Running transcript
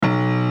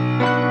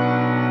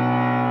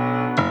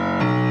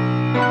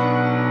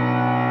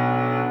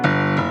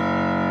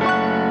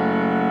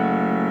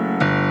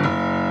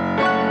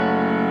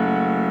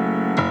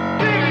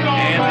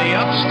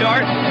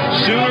start.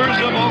 Sooners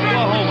of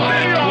Oklahoma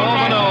at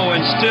 12-0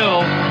 and still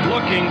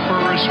looking for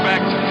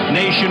respect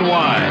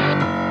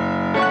nationwide.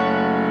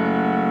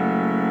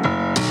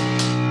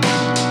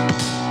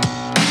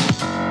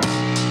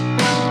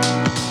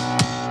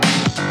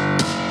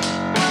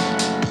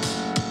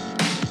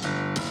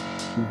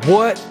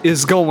 What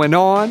is going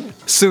on,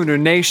 Sooner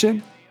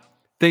Nation?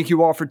 Thank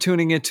you all for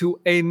tuning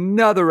into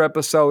another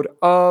episode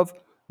of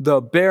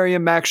the Barry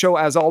and Mac Show.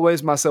 As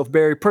always, myself,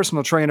 Barry,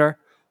 personal trainer,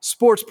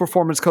 sports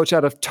performance coach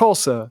out of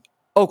Tulsa,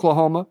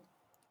 Oklahoma.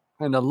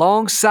 And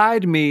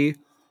alongside me,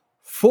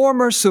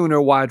 former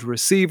Sooner wide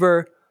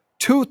receiver,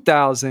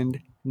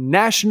 2000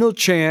 national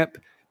champ,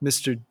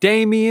 Mr.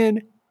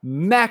 Damian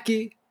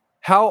Mackey.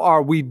 How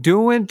are we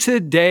doing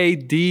today,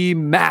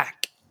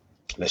 D-Mac?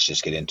 Let's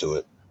just get into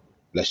it.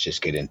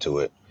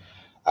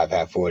 I've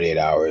had 48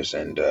 hours,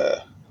 and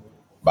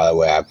by the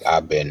way,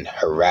 I've been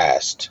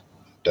harassed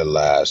the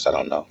last,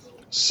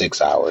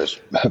 6 hours.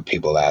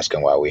 People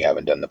asking why we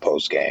haven't done the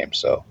post game.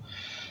 So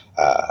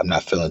I'm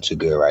not feeling too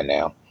good right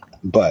now,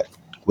 but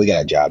we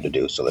got a job to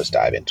do. So let's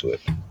dive into it.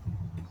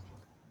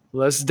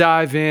 Let's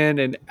dive in.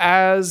 And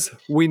as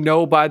we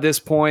know by this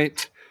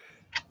point,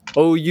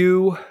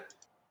 OU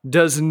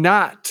does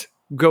not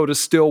go to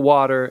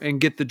Stillwater and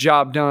get the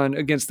job done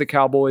against the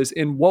Cowboys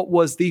in what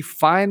was the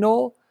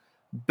final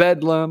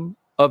Bedlam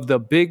of the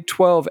Big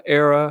 12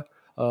 era.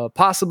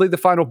 Possibly the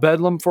final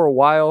Bedlam for a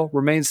while.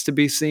 Remains to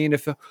be seen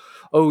if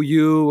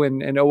OU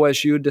and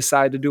OSU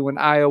decide to do an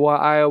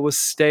Iowa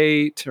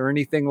State or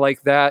anything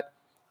like that.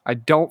 I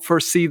don't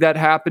foresee that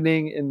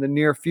happening in the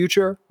near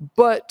future,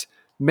 but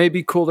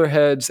maybe cooler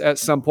heads at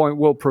some point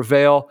will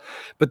prevail.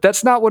 But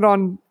that's not what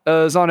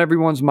is on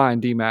everyone's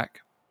mind,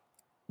 D-Mac.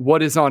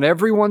 What is on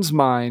everyone's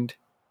mind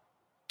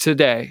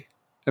today,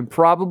 and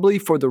probably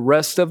for the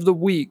rest of the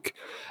week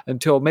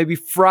until maybe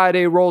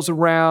Friday rolls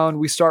around,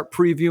 we start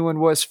previewing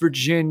West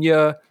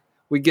Virginia,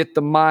 we get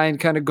the mind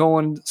kind of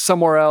going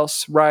somewhere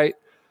else, right?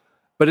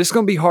 But it's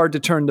going to be hard to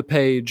turn the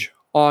page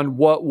on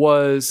what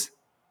was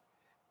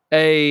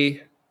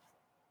a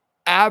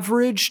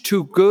average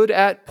to good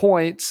at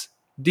points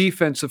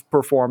defensive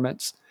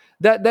performance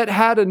that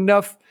had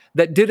enough,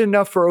 that did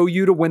enough for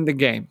OU to win the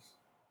game.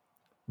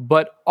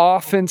 But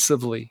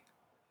offensively,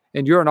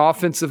 and you're an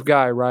offensive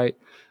guy, right?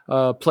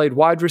 Played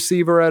wide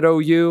receiver at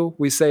OU.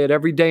 We say it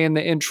every day in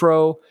the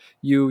intro.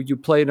 You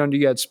played under,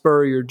 you had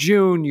Spurrier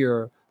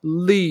Jr.,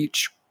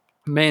 Leach,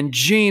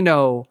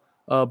 Mangino,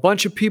 a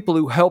bunch of people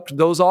who helped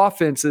those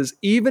offenses,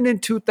 even in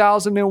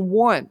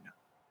 2001,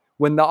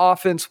 when the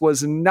offense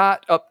was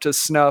not up to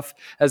snuff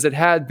as it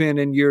had been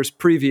in years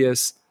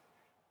previous.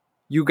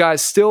 You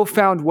guys still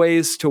found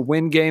ways to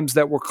win games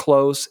that were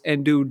close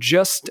and do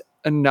just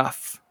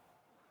enough.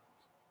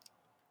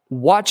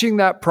 Watching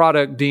that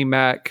product,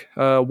 D-Mac,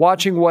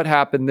 watching what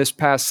happened this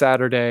past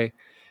Saturday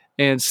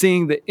and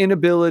seeing the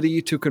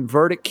inability to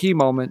convert at key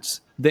moments,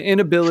 the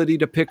inability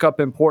to pick up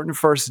important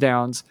first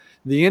downs,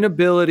 the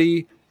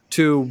inability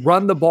to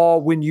run the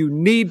ball when you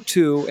need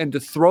to and to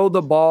throw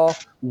the ball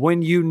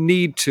when you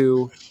need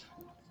to.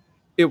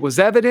 It was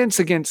evidence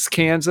against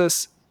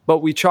Kansas, but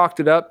we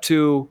chalked it up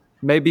to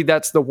maybe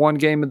that's the one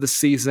game of the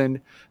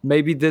season.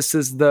 Maybe this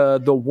is the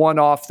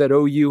one-off that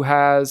OU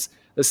has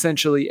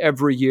essentially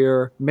every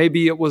year.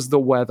 Maybe it was the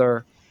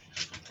weather.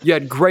 You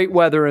had great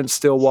weather in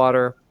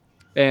Stillwater,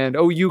 and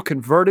OU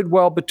converted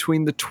well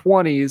between the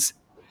 20s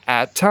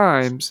at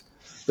times,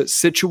 but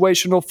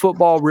situational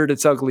football reared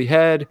its ugly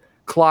head,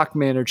 clock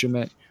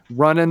management,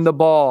 running the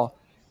ball,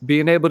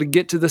 being able to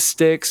get to the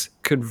sticks,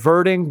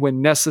 converting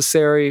when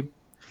necessary.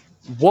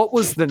 What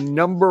was the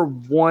number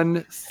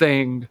one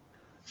thing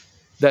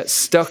that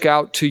stuck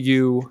out to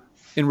you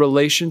in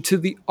relation to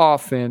the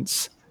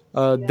offense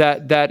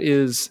that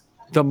is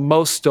the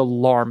most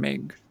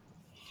alarming?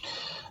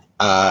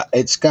 I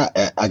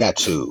got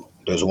two.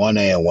 There's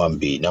 1A and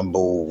 1B. Number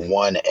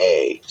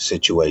 1A,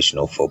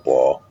 situational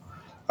football.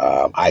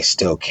 I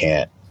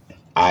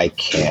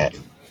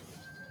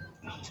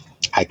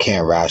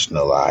can't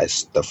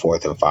rationalize the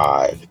 4th and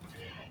 5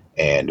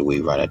 and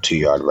we run a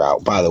 2-yard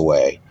route. By the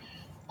way,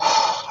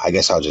 I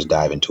guess I'll just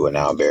dive into it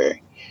now,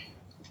 Barry.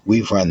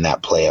 We've run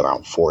that play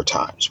around 4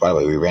 times. By the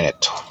way, we ran it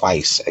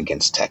twice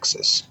against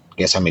Texas.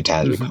 Guess how many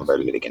times we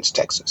converted it against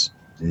Texas?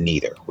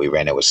 Neither. We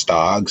ran it with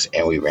Stoggs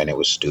and we ran it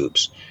with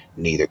Stoops.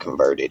 Neither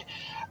converted.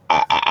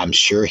 I'm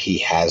sure he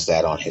has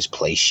that on his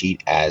play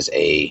sheet as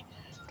a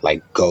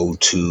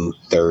go-to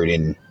 3rd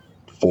and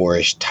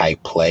 4-ish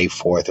type play,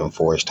 4th and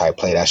 4-ish type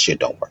play. That shit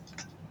don't work.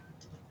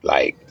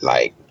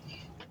 Like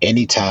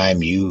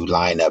anytime you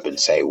line up and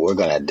say we're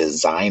gonna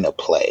design a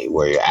play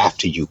where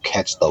after you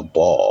catch the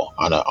ball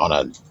on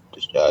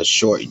a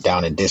short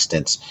down and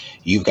distance,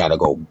 you've got to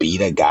go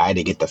beat a guy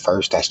to get the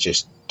first. That's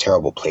just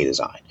terrible play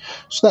design.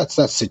 So that's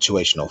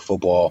situational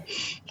football.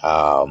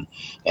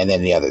 And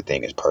then the other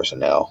thing is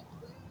personnel.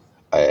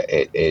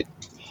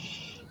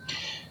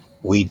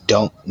 We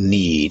don't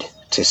need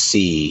to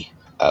see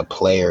a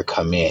player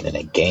come in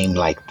a game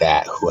like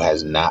that who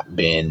has not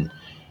been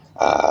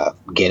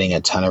getting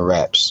a ton of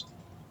reps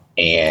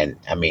And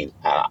I mean,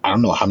 I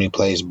don't know how many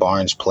plays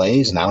Barnes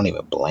plays, and I don't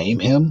even blame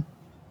him.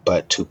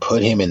 But to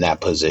put him in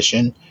that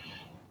position,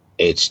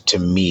 it's to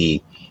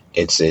me,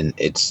 it's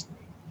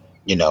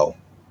you know,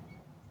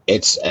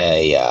 it's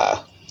a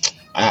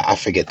I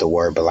forget the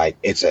word, but like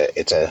it's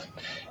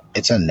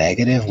a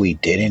negative we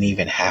didn't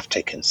even have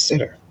to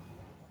consider,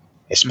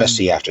 Mm.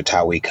 especially after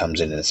Tawi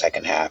comes in the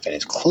second half and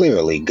is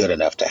clearly good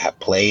enough to have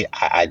played.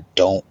 I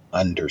don't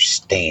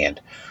understand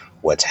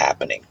what's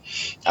happening.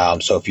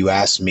 So if you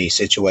ask me,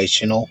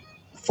 situational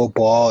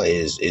football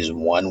is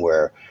one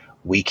where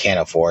we can't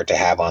afford to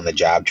have on the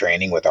job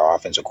training with our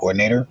offensive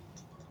coordinator.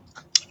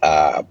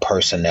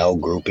 Personnel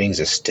groupings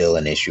is still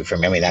an issue for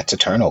me. I mean, that's a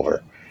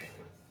turnover.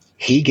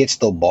 He gets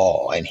the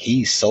ball and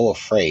he's so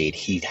afraid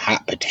he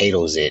hot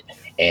potatoes it,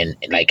 and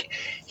like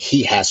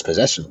he has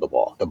possession of the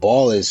ball. The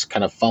ball is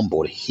kind of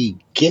fumbled. He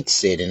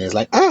gets it and is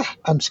like,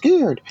 I'm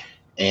scared.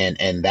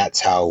 And that's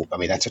how, I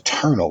mean, that's a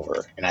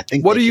turnover. And I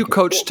think What they are you kick.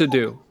 coached to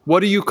do?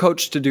 What are you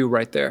coached to do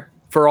right there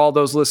for all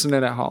those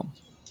listening at home?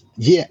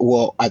 Yeah,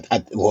 well,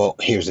 well,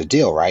 here's the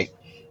deal, right?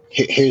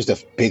 Here's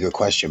the bigger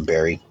question,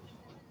 Barry.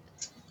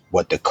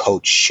 What the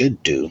coach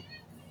should do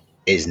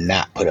is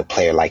not put a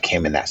player like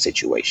him in that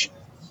situation,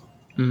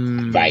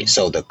 right? Mm.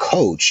 So the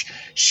coach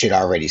should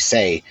already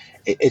say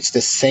it's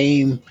the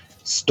same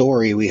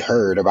story we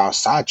heard about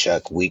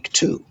Sawchuk week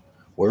 2.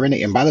 We're in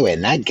it, and by the way,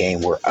 in that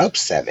game we're up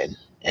 7,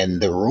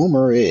 and the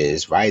rumor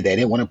is, right, they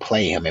didn't want to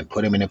play him and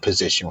put him in a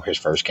position where his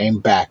first game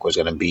back was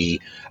going to be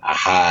a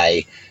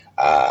high,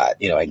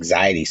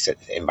 anxiety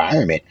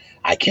environment.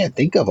 I can't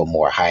think of a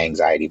more high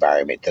anxiety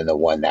environment than the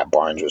one that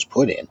Barnes was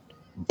put in,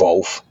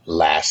 both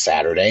last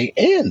Saturday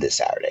and this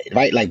Saturday,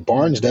 right? Like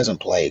Barnes Mhm. doesn't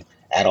play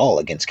at all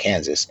against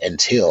Kansas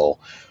until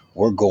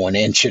we're going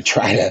in to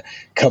try to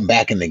come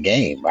back in the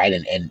game, right?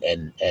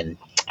 And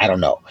I don't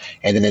know.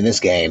 And then in this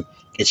game,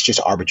 it's just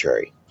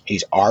arbitrary.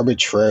 He's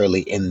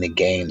arbitrarily in the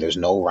game. There's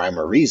no rhyme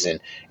or reason.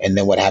 And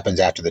then what happens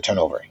after the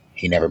turnover?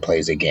 He never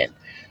plays again.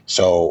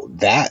 So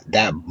that's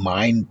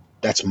mind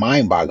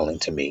boggling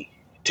to me,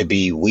 to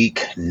be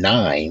week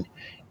 9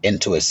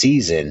 into a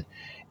season,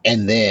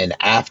 and then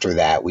after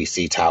that we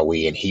see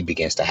Tawi and he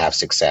begins to have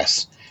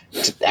success.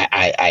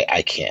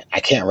 I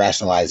can't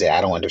rationalize it.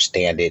 I don't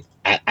understand it.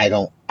 I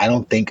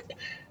don't think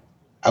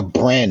a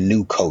brand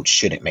new coach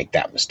shouldn't make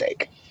that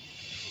mistake.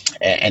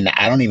 And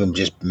I don't even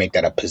just make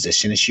that a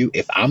position issue.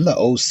 If I'm the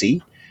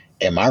OC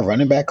and my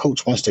running back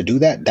coach wants to do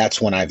that,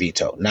 that's when I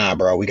veto. Nah,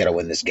 bro, we got to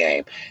win this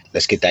game.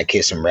 Let's get that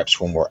kid some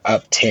reps when we're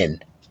up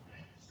 10,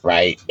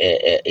 right?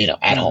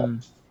 At home.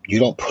 Mhm. You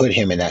don't put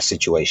him in that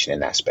situation, in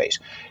that space.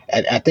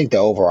 And I think the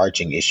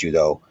overarching issue,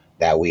 though,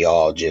 that we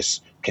all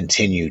just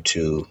continue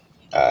to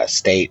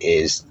state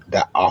is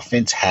the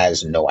offense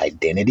has no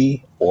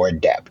identity or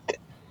depth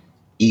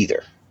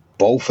either.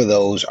 Both of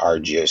those are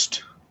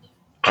just,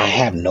 I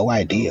have no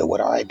idea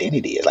what our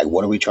identity is. Like,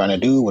 what are we trying to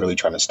do? What are we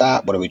trying to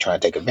stop? What are we trying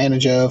to take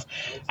advantage of?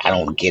 I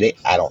don't get it.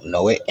 I don't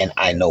know it. And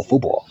I know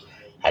football.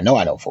 I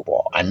know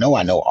football. I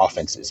know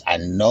offenses. I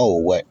know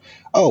what,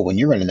 oh, when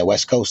you're running the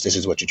West Coast, this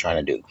is what you're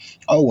trying to do.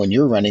 Oh, when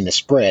you're running the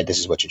spread, this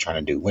is what you're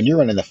trying to do. When you're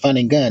running the fun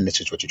and gun, this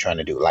is what you're trying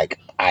to do. Like,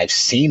 I've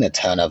seen a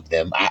ton of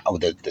them.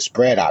 The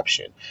spread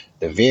option,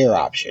 the veer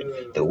option,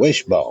 the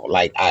wishbone.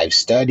 Like, I've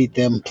studied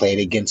them, played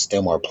against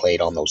them, or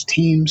played on those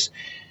teams.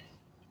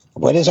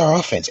 What is our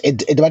offense? By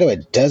the way,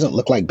 it doesn't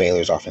look like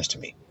Baylor's offense to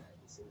me.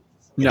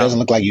 It doesn't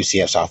No. look like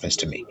UCF's offense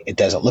to me. It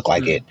doesn't look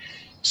like it. Mm.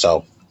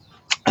 So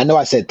I know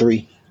I said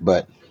 3,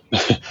 but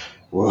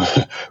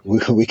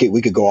we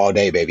could go all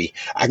day, baby.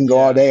 I can go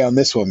all Yeah. day on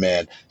this one,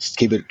 man. Just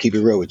keep it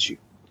real with you.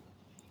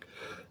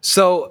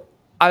 So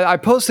I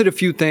posted a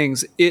few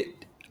things.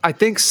 I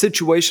think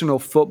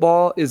situational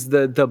football is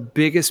the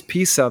biggest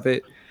piece of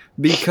it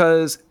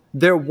because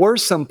there were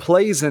some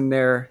plays in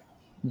there,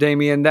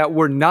 Damian, that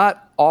were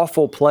not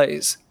awful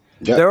plays.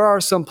 Yep. There are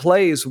some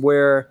plays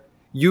where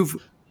you've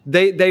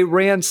they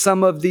ran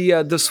some of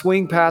the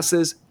swing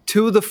passes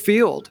to the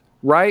field,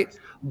 right?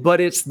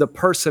 But it's the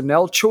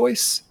personnel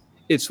choice.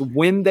 It's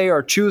when they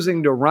are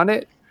choosing to run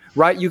it,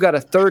 right? You got a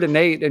 3rd and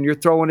 8 and you're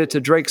throwing it to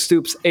Drake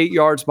Stoops 8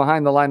 yards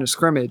behind the line of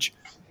scrimmage.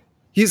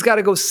 He's got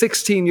to go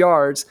 16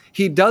 yards.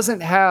 He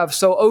doesn't have,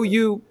 so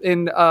OU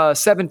in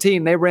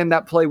 17, they ran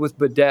that play with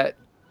Badet.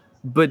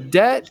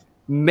 Badet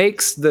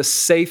makes the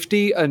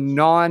safety a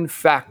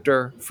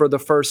non-factor for the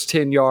first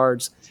 10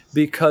 yards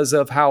because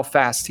of how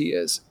fast he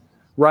is,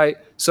 right?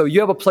 So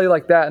you have a play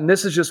like that, and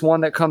this is just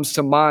one that comes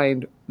to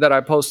mind that I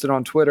posted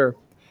on Twitter.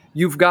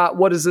 You've got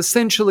what is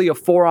essentially a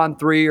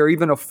 4-on-3 or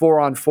even a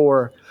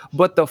 4-on-4,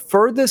 but the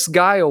furthest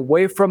guy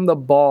away from the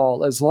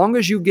ball, as long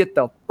as you get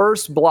the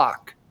first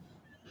block,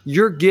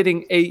 you're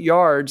getting 8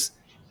 yards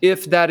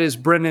if that is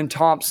Brennan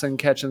Thompson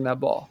catching that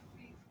ball,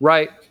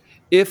 right?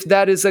 If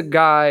that is a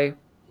guy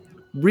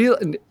real,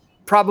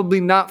 probably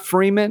not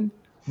Freeman,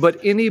 but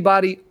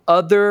anybody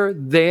other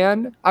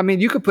than, I mean,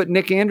 you could put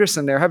Nick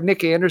Anderson there, have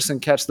Nick Anderson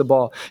catch the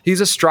ball. He's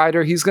a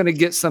strider. He's going to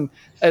get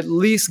at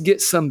least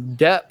get some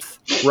depth,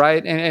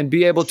 right? And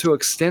be able to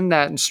extend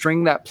that and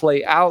string that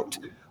play out.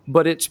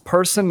 But it's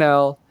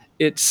personnel,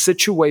 it's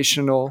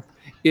situational,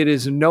 It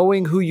is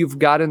knowing who you've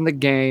got in the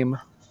game.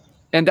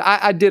 And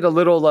I did a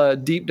little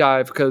deep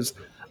dive because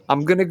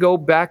I'm going to go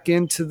back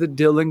into the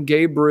Dylan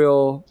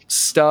Gabriel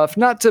stuff,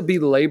 not to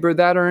belabor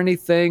that or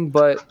anything,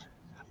 but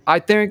I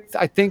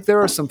think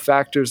there are some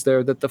factors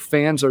there that the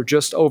fans are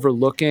just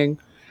overlooking.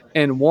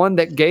 And one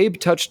that Gabe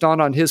touched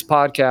on his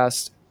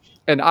podcast,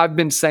 and I've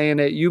been saying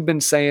it, you've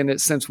been saying it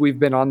since we've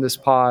been on this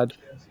pod.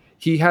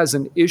 He has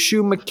an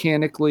issue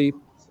mechanically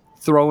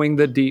throwing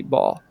the deep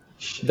ball.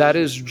 That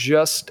is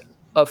just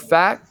a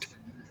fact.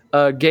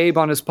 Gabe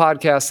on his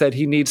podcast said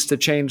he needs to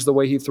change the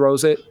way he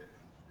throws it.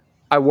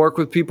 I work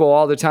with people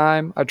all the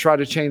time. I try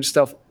to change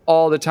stuff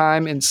all the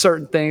time in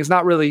certain things,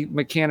 not really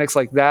mechanics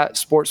like that,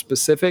 sports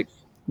specific,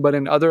 but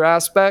in other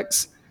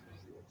aspects.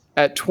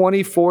 At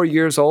 24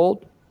 years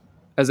old,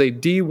 as a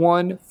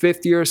D1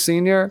 fifth year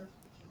senior,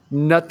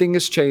 nothing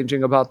is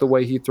changing about the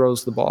way he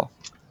throws the ball.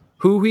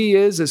 Who he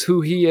is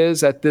who he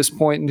is at this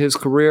point in his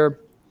career.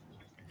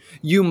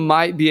 You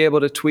might be able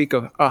to tweak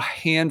a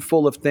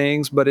handful of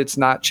things, but it's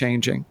not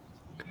changing.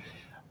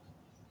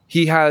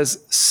 He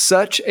has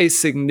such a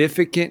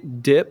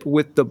significant dip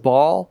with the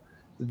ball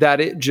that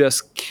it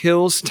just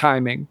kills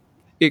timing.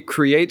 It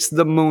creates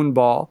the moon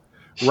ball,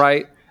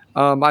 right?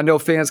 I know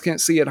fans can't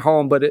see at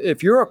home, but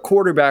if you're a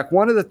quarterback,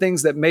 one of the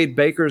things that made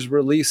Baker's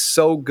release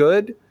so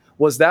good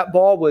was that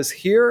ball was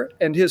here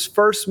and his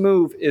first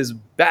move is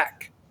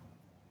back.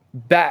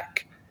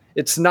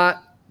 It's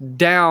not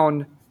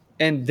down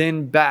and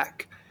then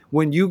back.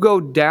 When you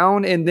go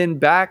down and then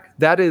back,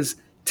 that is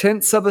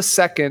tenths of a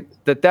second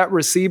that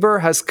receiver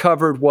has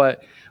covered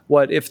what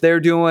if they're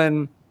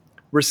doing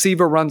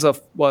receiver runs a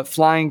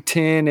flying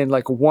 10 and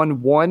like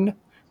 1-1,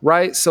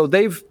 right? So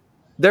they're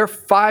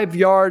 5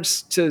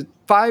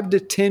 to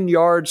 10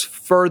 yards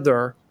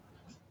further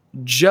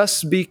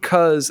just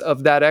because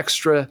of that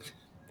extra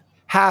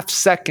half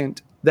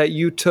second that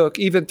you took,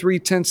 even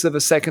 3/10 of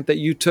a second that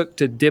you took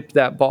to dip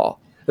that ball.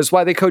 That's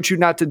why they coach you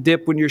not to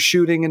dip when you're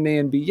shooting in the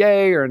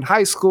NBA or in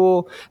high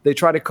school. They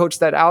try to coach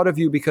that out of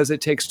you because it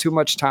takes too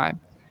much time.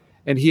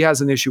 And he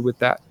has an issue with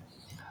that.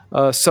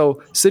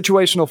 So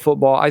situational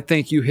football, I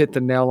think you hit the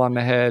nail on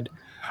the head.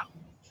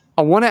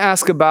 I want to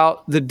ask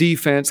about the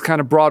defense, kind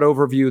of broad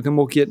overview, then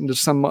we'll get into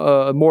some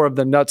more of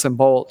the nuts and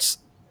bolts.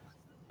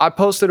 I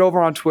posted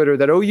over on Twitter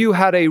that OU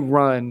had a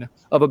run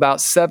of about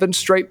 7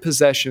 straight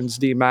possessions,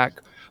 DMAC,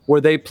 where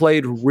they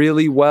played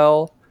really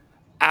well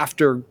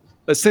after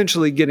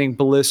essentially getting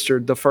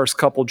blistered the first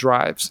couple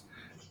drives.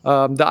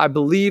 I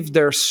believe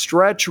their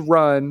stretch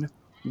run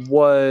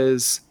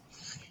was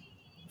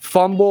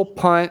fumble,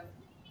 punt,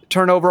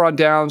 turnover on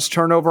downs,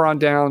 turnover on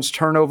downs,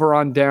 turnover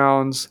on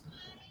downs,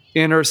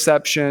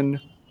 interception,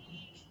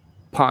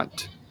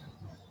 punt.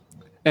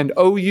 And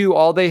OU,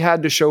 all they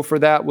had to show for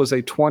that was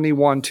a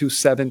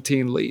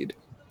 21-17 lead.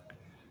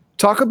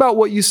 Talk about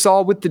what you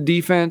saw with the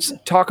defense.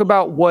 Talk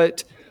about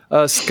what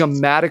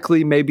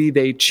schematically maybe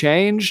they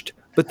changed,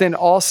 but then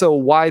also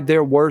why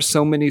there were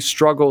so many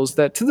struggles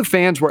that to the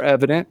fans were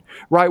evident,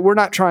 right? We're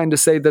not trying to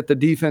say that the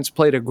defense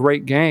played a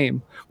great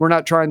game. We're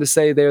not trying to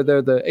say they're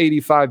the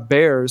 85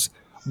 Bears,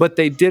 but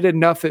they did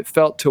enough, it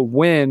felt, to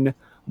win.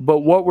 But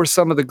what were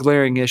some of the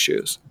glaring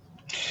issues?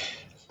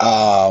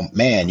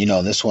 Man,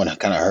 this one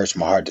kind of hurts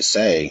my heart to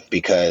say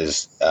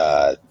because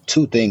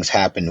two things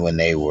happened when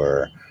they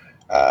were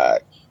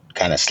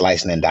kind of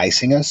slicing and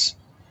dicing us.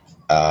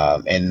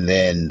 And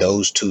then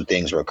those two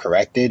things were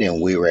corrected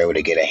and we were able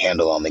to get a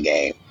handle on the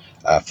game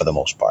for the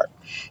most part.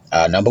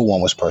 Number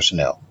one was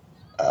personnel.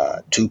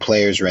 2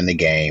 players were in the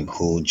game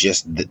who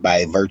just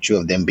by virtue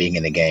of them being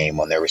in the game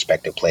on their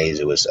respective plays,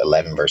 it was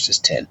 11 versus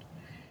 10.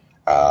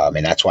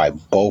 And that's why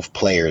both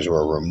players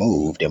were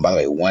removed. And by the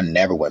way, one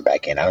never went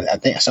back in. I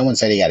think someone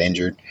said he got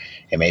injured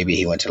and maybe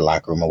he went to the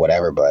locker room or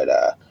whatever.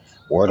 But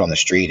word on the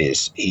street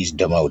is he's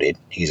demoted.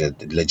 He's a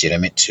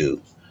legitimate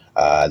 2.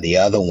 The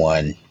other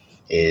one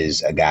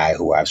is a guy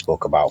who I've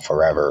spoke about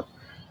forever.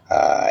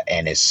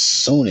 And as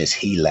soon as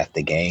he left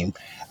the game,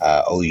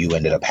 OU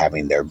ended up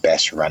having their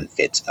best run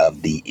fits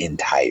of the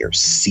entire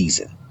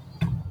season.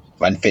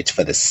 Run fits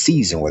for the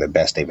season were the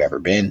best they've ever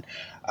been.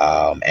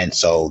 And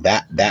so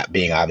that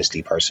being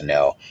obviously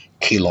personnel,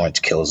 Key Lawrence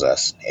kills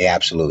us. He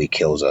absolutely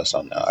kills us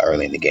on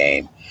early in the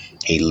game.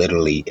 He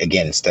literally,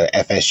 again, it's the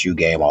FSU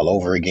game all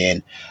over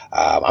again.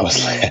 I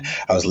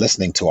was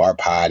listening to our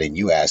pod and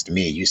you asked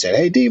me, you said,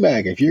 hey,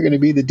 D-Mac, if you're going to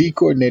be the D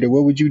coordinator,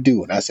 what would you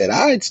do? And I said,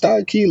 I'd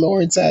start Key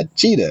Lawrence at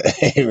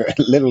Cheetah.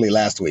 Literally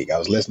last week. I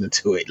was listening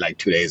to it like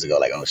 2 days ago,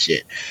 like, oh,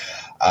 shit.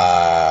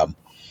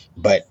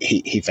 But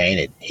he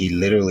fainted. He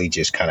literally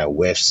just kind of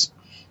whiffs.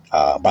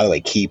 By the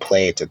way, key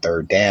play, it's a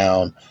 3rd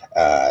down.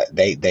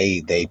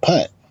 They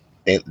punt.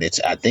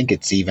 I think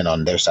it's even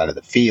on their side of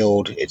the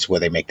field. It's where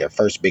they make their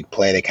first big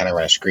play. They kind of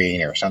run a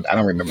screen or something. I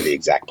don't remember the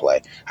exact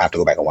play. I have to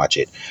go back and watch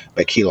it.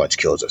 But Key Lawrence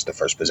kills us the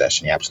first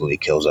possession. He absolutely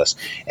kills us.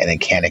 And then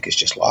Kanik is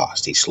just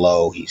lost. He's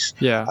slow.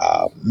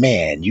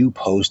 Man, you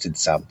posted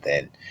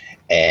something.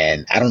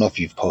 And I don't know if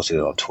you've posted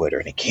it on Twitter.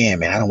 And again,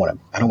 man, I don't want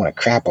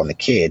to crap on the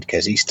kid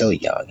because he's still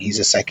young. He's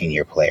a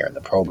 2nd-year player in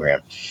the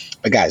program.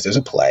 But guys, there's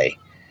a play.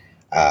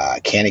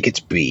 Kanik gets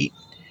beat.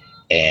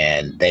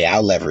 and they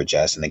out leverage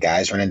us, and the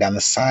guy's running down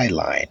the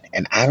sideline.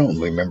 And I don't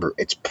remember,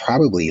 it's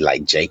probably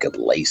like Jacob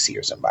Lacey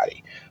or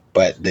somebody.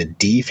 But the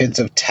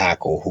defensive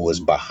tackle who was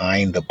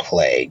behind the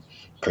play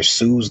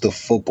pursues the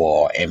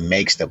football and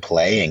makes the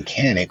play. And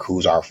Kanik,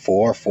 who's our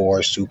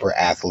 4'4 super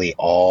athlete,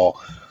 all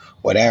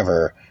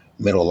whatever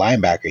middle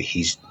linebacker,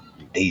 he's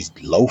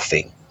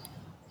loafing.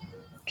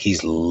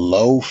 He's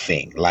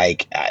loafing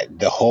like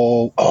the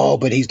whole, oh,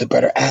 but he's the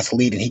better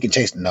athlete and he can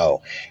chase.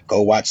 No,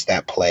 go watch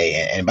that play.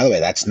 And by the way,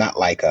 that's not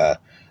like a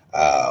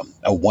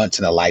once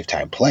in a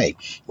lifetime play.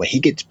 When he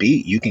gets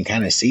beat, you can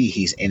kind of see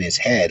he's in his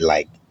head,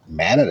 like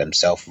mad at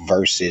himself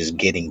versus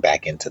getting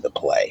back into the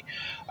play.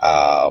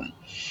 Um,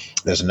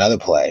 there's another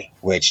play,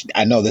 which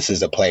I know this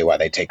is a play where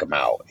they take him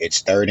out.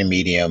 It's third and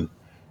medium.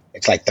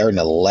 It's like third and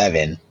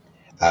 11.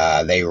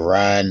 They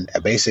run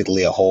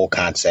basically a whole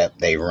concept.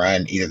 They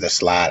run either the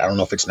slot. I don't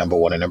know if it's number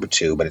one or number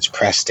two, but it's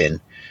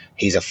Preston.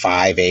 He's a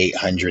 5'8",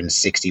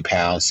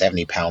 160-pound,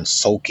 70-pound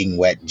soaking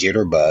wet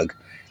jitterbug.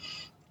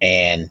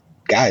 And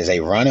guys, they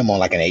run him on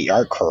like an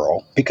 8-yard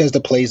curl because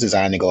the play's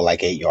designed to go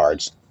like 8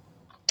 yards.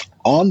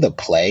 On the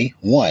play,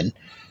 one,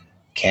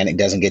 Kanik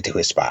doesn't get to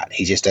his spot.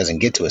 He just doesn't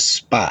get to his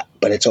spot,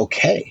 but it's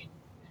okay.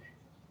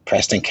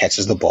 Preston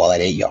catches the ball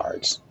at 8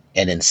 yards.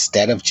 And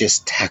instead of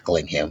just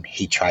tackling him,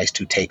 he tries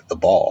to take the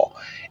ball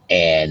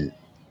and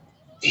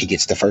he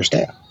gets the first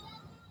down.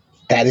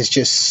 That is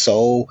just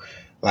so,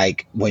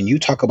 like, when you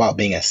talk about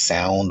being a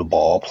sound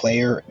ball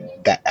player,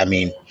 that, I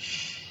mean,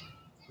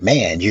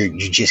 man, you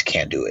just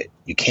can't do it.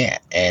 You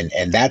can't.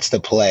 And that's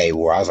the play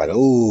where I was like,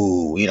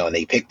 ooh, and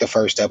they pick the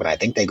first up and I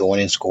think they go in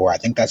and score. I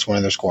think that's one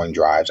of their scoring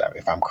drives,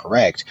 if I'm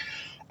correct.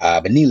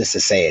 But needless to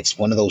say, it's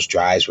one of those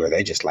drives where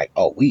they're just like,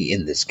 oh, we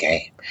in this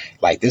game.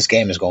 Like, this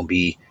game is going to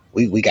be,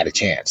 we got a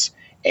chance.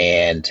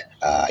 And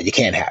you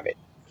can't have it.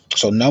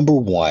 So, number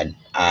one,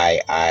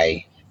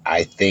 I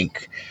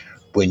think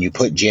when you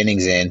put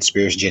Jennings in,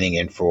 Spears Jennings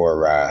in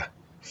for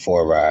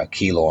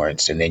Key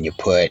Lawrence, and then you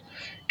put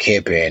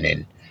Kip in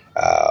and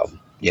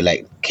you let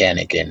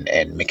Kanik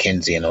and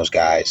McKenzie and those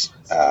guys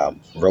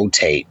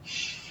rotate,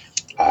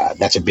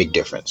 that's a big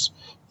difference.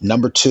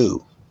 Number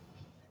two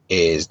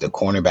is the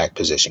cornerback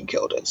position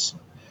killed us.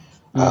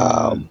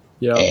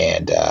 Yeah.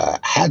 And I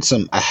had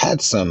some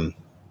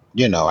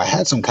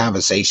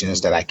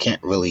conversations that I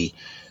can't really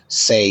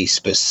say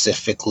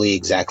specifically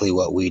exactly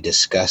what we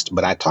discussed,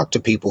 but I talked to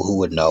people who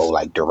would know,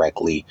 like,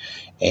 directly,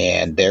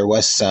 and there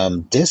was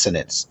some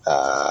dissonance.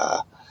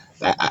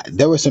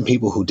 There were some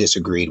people who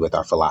disagreed with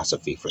our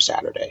philosophy for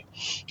Saturday.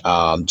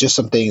 Just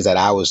some things that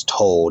I was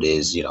told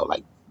is,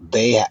 like,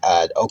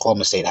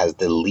 Oklahoma State has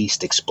the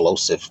least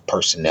explosive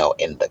personnel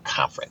in the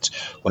conference.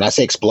 When I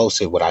say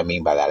explosive, what I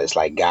mean by that is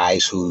like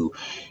guys who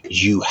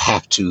you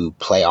have to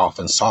play off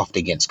and soft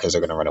against because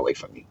they're going to run away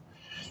from you.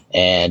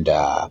 And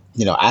I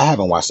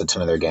haven't watched a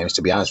ton of their games,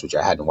 to be honest with you.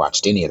 I hadn't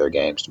watched any of their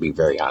games, to be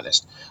very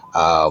honest.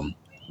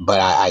 But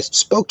I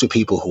spoke to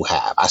people who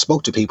have. I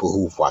spoke to people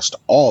who've watched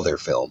all their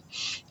film,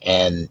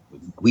 and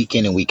week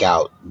in and week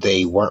out,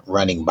 they weren't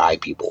running by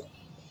people.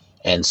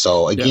 And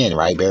so again,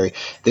 right, Barry,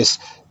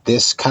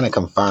 this kind of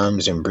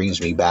confirms and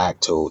brings me back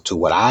to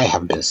what I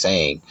have been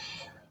saying.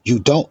 You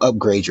don't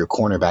upgrade your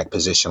cornerback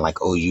position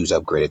like OU's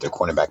upgraded their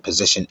cornerback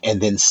position and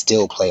then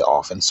still play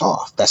off and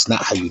soft. That's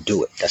not how you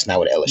do it. That's not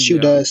what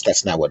LSU does.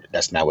 That's not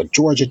what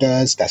Georgia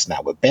does. That's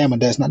not what Bama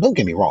does. Now, don't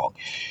get me wrong.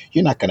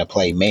 You're not going to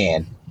play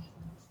man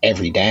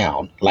every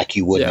down like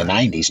you would in the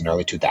 90s and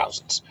early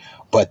 2000s.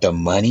 But the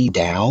money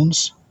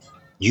downs,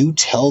 you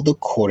tell the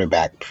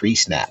quarterback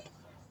pre-snap,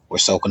 we're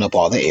soaking up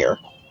all the air.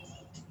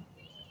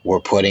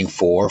 We're putting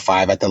 4 or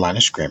 5 at the line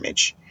of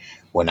scrimmage.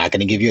 We're not going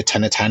to give you a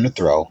ton of time to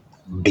throw.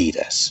 Beat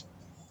us.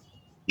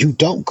 You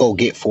don't go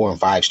get 4 and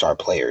 5 star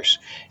players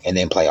and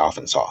then play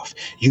offense off.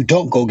 You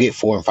don't go get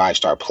 4 and 5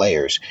 star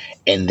players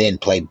and then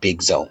play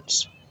big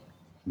zones.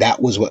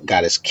 That was what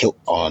got us killed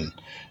on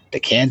the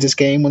Kansas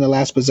game on the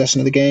last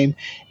possession of the game.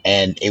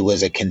 And it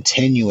was a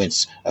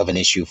continuance of an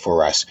issue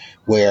for us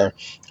where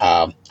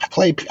I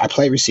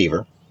play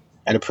receiver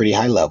at a pretty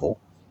high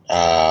level.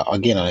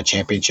 Again, on a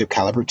championship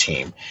caliber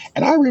team.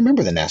 And I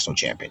remember the national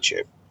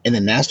championship. In the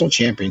national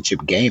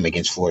championship game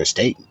against Florida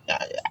State,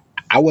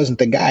 I wasn't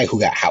the guy who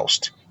got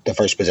housed the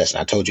first possession.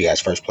 I told you guys,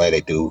 first play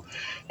they threw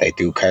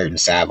Kurt and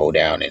Savo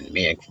down, and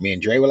me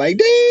and Dre were like,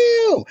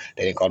 damn!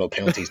 They didn't call no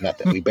penalties,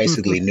 nothing. We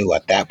basically knew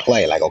at that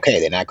play, like, okay,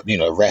 they're not, the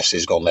refs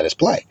is gonna let us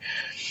play.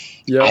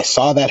 Yep. I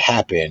saw that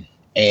happen,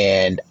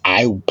 and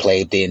I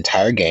played the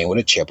entire game with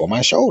a chip on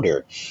my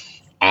shoulder.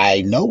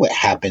 I know what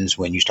happens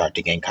when you start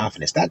to gain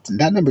confidence. That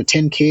number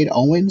 10 kid,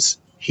 Owens,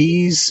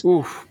 he's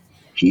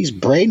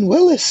Braden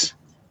Willis.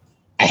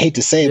 I hate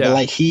to say it, but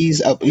like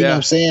he's up, you know what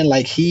I'm saying?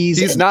 Like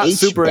he's an not H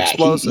super back.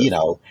 explosive.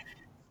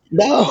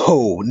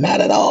 No,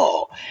 not at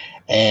all.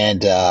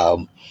 And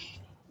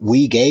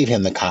we gave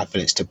him the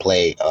confidence to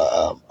play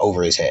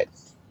over his head.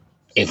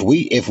 If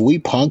we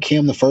punk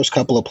him the first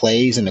couple of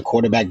plays and the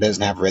quarterback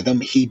doesn't have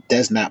rhythm, he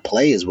does not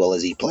play as well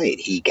as he played.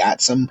 He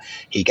got some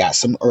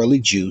early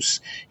juice.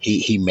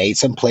 He made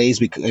some plays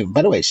because,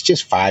 by the way, it's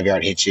just 5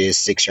 yard hitches,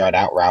 6 yard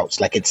out routes.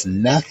 Like, it's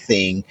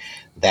nothing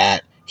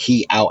that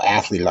he out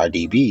athleted our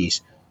DBs,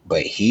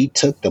 but he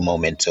took the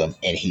momentum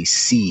and he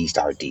seized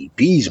our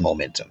DBs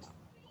momentum.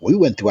 We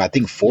went through, I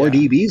think, four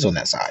Yeah. DBs on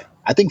that side.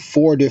 I think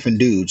four different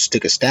dudes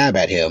took a stab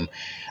at him.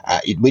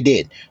 We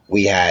did.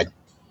 We had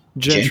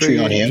Gentry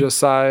on Gentry, him. We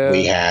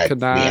Josiah, had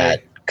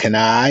Kanai.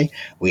 Kanai,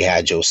 we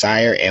had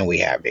Josiah, and we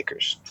had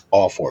Vickers.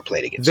 All four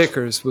played against him.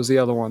 Vickers was the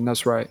other one.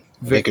 That's right.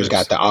 Vickers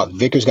got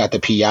the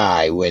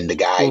PI when the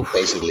guy Oof.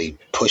 basically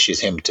pushes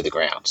him to the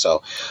ground.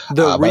 So,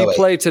 The by the way,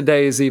 replay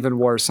today is even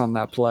worse on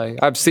that play.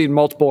 I've seen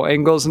multiple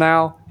angles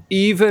now,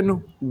 even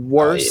oh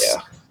worse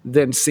yeah,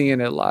 than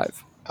seeing it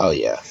live. oh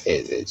yeah,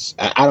 it's.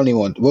 I don't even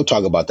want. We'll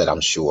talk about that,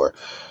 I'm sure.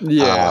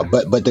 Yeah.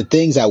 But the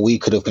things that we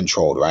could have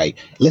controlled, right?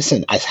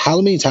 Listen, how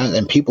many times,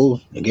 and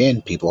people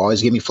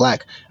always give me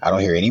flack. I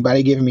don't hear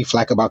anybody giving me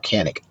flack about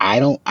Kanik. I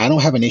don't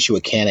have an issue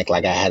with Kanik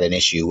like I had an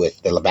issue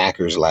with the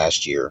backers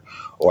last year,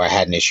 or I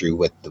had an issue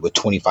with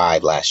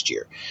 25 last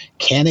year.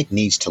 Kanik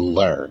needs to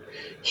learn.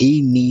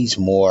 He needs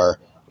more.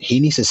 He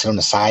needs to sit on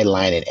the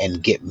sideline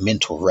and get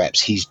mental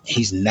reps.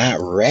 He's not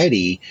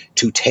ready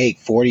to take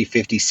 40,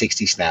 50,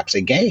 60 snaps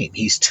a game.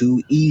 He's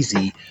too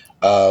easy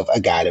of a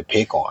guy to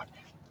pick on.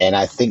 And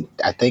I think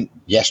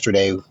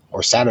yesterday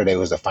or Saturday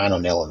was the final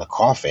nail in the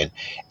coffin.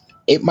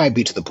 It might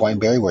be to the point,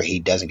 Barry, where he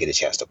doesn't get a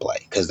chance to play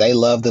because they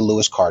love the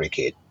Lewis Carter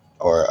kid,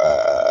 or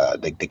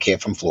the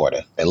kid from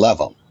Florida. They love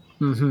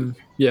him.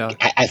 Yeah.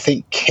 I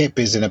think Kip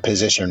is in a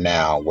position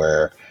now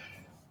where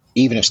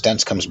even if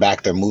Stunts comes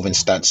back, they're moving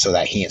Stunts so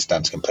that he and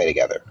Stunts can play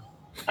together.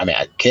 I mean,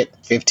 Kip,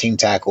 15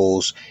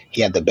 tackles.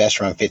 He had the best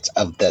run fits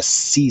of the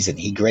season.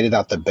 He graded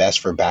out the best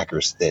for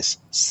backers this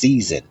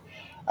season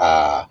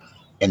uh,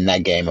 in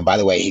that game. And by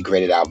the way, he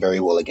graded out very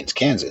well against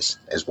Kansas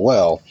as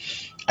well.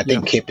 I Yeah.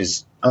 think Kip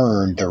has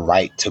earned the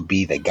right to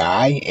be the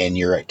guy. And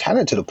you're kind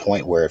of to the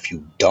point where if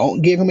you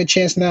don't give him a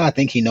chance now, I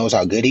think he knows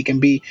how good he can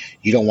be.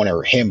 You don't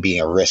want him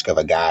being a risk of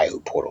a guy who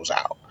portals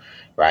out.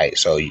 Right.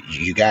 So you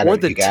Or gotta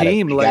the you gotta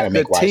team, you gotta like the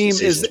make wise team is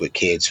decisions with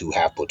kids who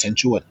have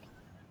potential. And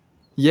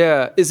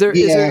yeah. Is there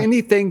yeah,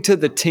 anything to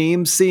the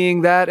team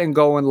seeing that and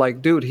going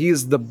like, dude,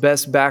 he's the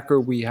best backer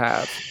we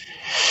have?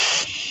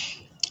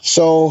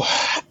 so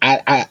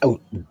I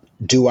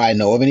do I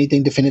know of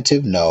anything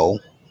definitive? No.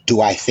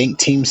 Do I think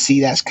teams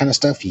see that kind of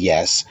stuff?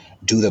 Yes.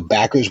 Do the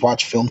backers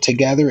watch film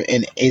together?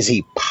 And is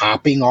he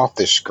popping off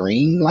the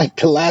screen like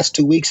the last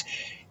 2 weeks?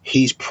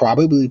 He's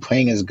probably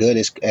playing as good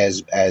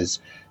as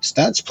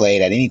Stunts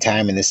played at any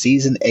time in the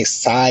season,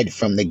 aside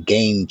from the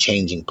game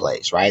changing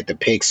plays, right? The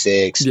pick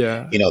six,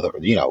 Yeah.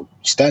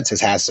 Stunts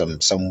has had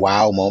some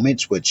wow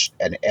moments, which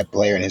a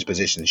player in his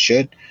position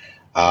should.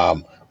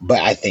 But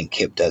I think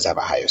Kip does have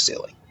a higher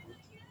ceiling.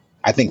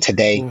 I think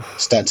today Oof.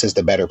 Stunts is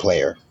the better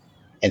player,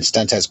 and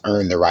Stunts has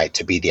earned the right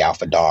to be the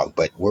alpha dog.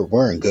 But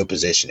we're in good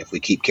position if we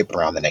keep Kip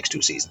around the next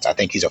 2 seasons. I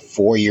think he's a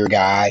 4 year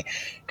guy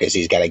because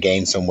he's got to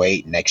gain some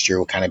weight. Next year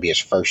will kind of be his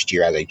first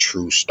year as a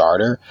true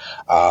starter.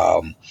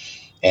 Um,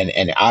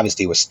 and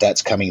obviously with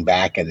Stutz coming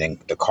back, and then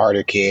the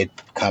Carter kid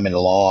coming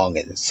along,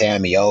 and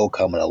Sammy O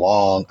coming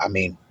along. I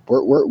mean,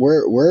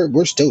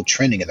 we're still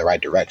trending in the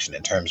right direction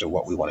in terms of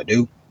what we want to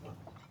do.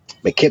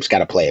 But Kip's got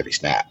to play every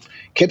snap.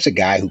 Kip's a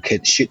guy who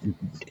should,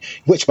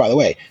 which, by the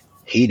way,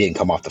 he didn't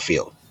come off the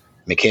field.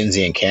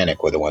 McKenzie and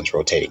Kanik were the ones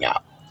rotating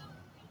out.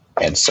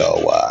 And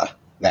so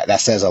that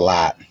says a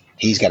lot.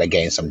 He's got to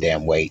gain some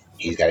damn weight.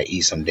 He's got to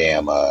eat some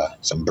damn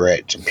some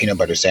bread, some peanut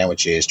butter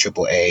sandwiches,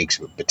 triple eggs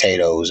with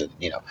potatoes, and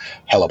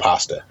hella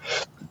pasta.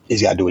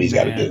 He's got to do what he's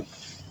got to Man. do.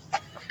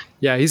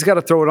 Yeah, he's got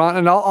to throw it on.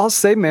 And I'll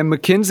say, man,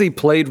 McKenzie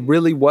played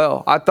really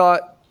well. I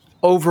thought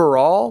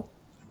overall,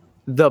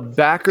 the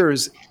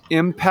backers'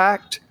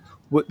 impact,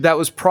 that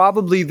was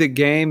probably the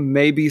game,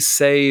 maybe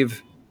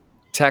save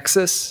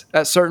Texas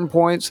at certain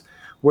points,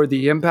 where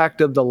the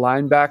impact of the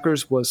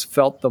linebackers was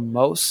felt the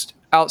most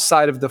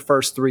outside of the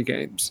first three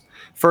games.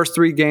 First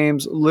three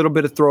games, a little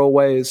bit of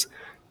throwaways,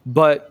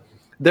 but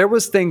there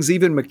was things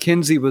even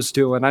McKenzie was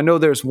doing. I know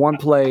there's one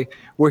play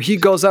where he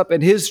goes up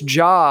and his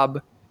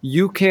job,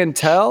 you can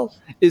tell,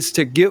 is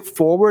to get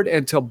forward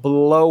and to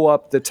blow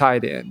up the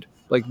tight end.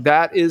 Like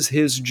that is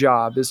his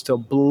job, is to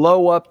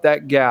blow up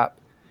that gap.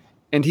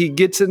 And he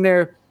gets in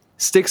there,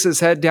 sticks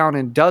his head down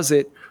and does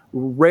it.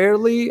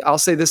 Rarely, I'll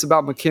say this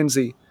about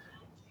McKenzie,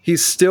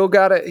 he's still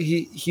got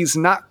he's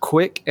not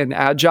quick and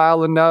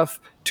agile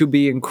enough to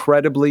be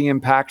incredibly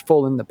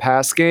impactful in the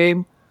pass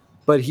game,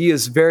 but he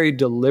is very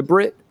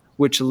deliberate,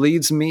 which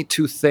leads me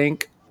to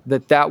think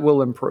that that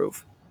will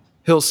improve.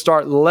 He'll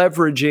start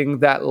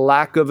leveraging that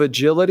lack of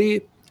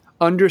agility,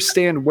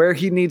 understand where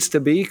he needs to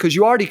be, because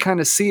you already kind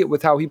of see it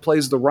with how he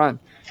plays the run.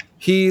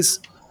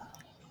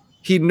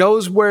 He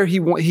knows where he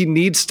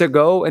needs to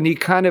go, and he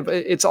kind of,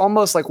 it's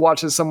almost like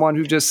watching someone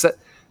who just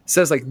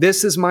says like,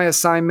 this is my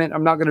assignment,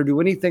 I'm not going to do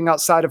anything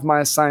outside of my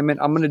assignment,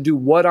 I'm going to do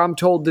what I'm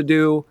told to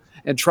do,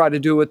 and try to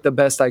do it the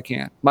best I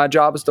can. My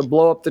job is to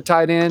blow up the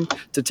tight end,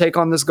 to take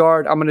on this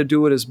guard. I'm going to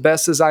do it as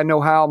best as I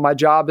know how. My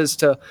job is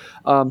to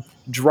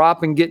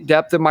drop and get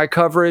depth in my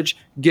coverage,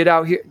 get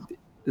out here.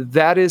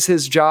 That is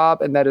his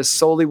job, and that is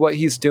solely what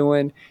he's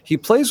doing. He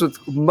plays with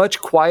much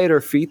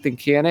quieter feet than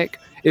Kanik.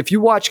 If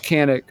you watch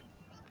Kanik,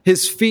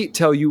 his feet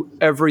tell you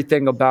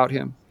everything about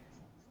him.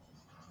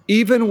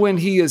 Even when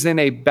he is in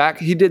a back,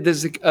 he did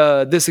this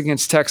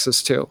against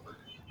Texas too.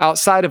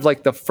 Outside of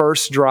like the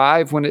first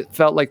drive when it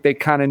felt like they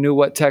kind of knew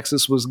what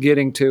Texas was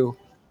getting to,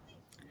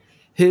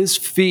 his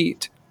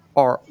feet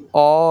are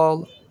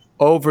all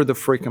over the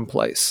freaking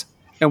place.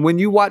 And when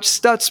you watch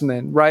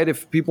Stutzman, right,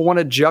 if people want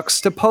to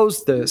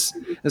juxtapose this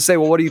and say,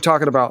 well, what are you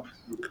talking about?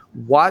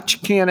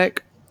 Watch Kanik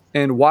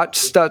and watch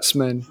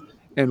Stutzman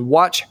and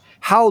watch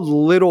how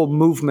little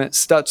movement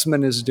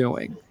Stutzman is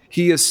doing.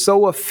 He is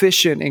so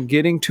efficient in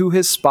getting to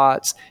his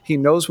spots. He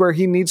knows where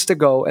he needs to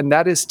go, and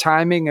that is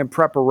timing and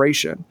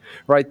preparation,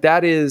 right?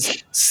 That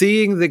is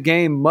seeing the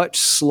game much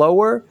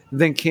slower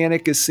than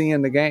Kanik is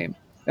seeing the game.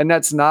 And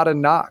that's not a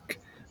knock,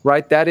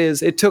 right? That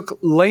is, it took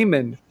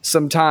Lehman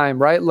some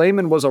time, right?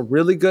 Lehman was a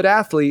really good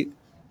athlete.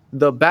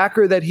 The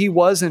backer that he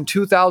was in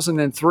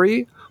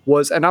 2003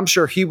 was, and I'm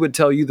sure he would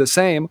tell you the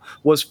same,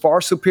 was far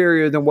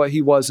superior than what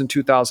he was in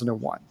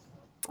 2001.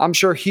 I'm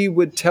sure he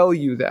would tell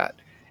you that.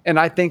 And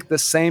I think the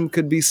same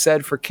could be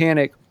said for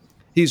Kanik.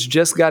 He's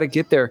just got to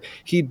get there.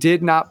 He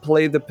did not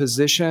play the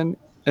position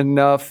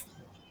enough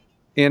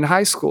in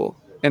high school.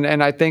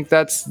 And I think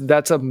that's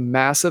a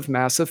massive,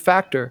 massive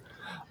factor.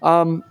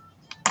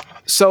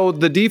 So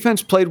the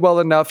defense played well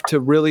enough to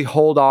really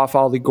hold off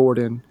Ollie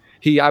Gordon.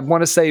 I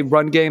want to say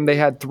run game, they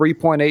had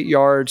 3.8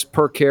 yards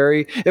per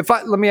carry.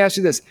 Let me ask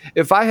you this.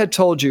 If I had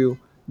told you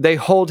they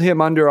hold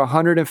him under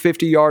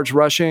 150 yards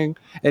rushing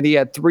and he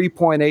had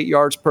 3.8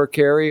 yards per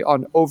carry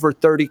on over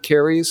 30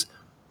 carries,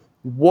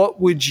 what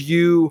would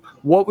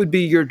be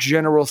your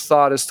general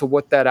thought as to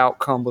what that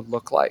outcome would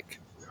look like?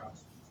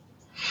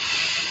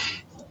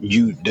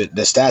 The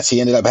stats he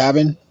ended up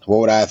having, what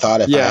would I have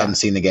thought if I hadn't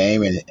seen the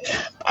game? And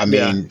I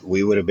mean,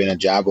 we would have been a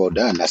job well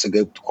done. That's a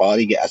good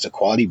quality. That's a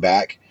quality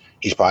back.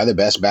 He's probably the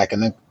best back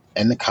in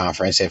the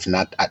conference. If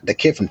not, the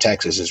kid from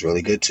Texas is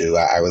really good too.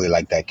 I really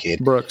like that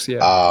kid, Brooks.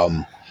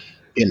 Yeah.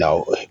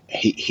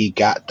 He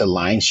got the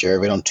lion's share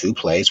of it on 2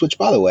 plays, which,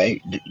 by the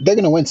way, they're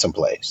going to win some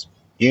plays.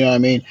 You know what I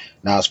mean?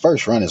 Now his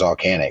first run is all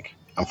Kanik.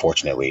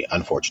 Unfortunately,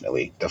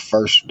 the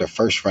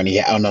first run he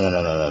had. Oh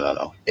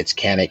no! It's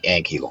Kanik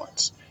and Key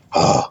Lawrence.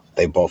 Oh,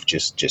 they both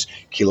just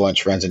Key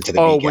Lawrence runs into the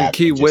B gap. When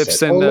Key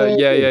whips in the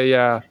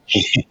yeah.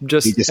 He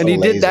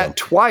did that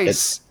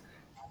twice.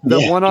 The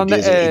one on the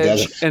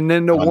edge, and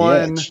then the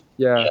one,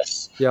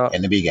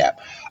 in the B gap.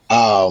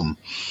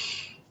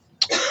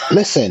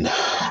 Listen,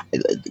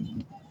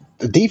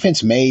 the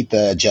defense made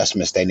the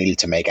adjustments they needed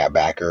to make at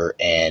backer,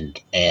 and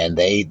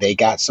they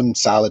got some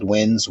solid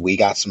wins. We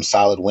got some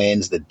solid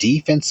wins. The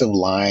defensive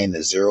line,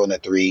 the 0 and the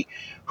 3,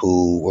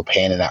 who were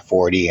paying in that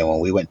 40, and when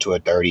we went to a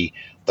 30,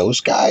 those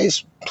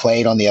guys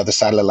played on the other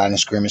side of the line of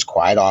scrimmage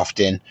quite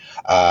often.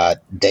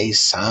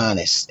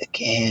 Desan is,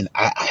 again,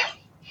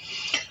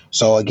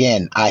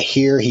 I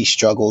hear he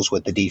struggles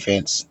with the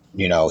defense.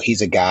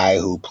 He's a guy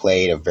who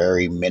played a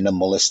very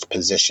minimalist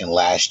position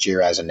last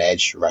year as an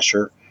edge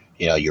rusher.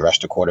 You rush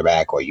the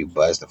quarterback or you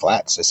buzz the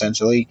flats,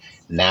 essentially.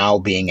 Now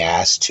being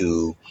asked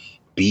to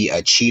be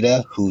a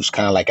cheetah who's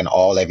kind of like an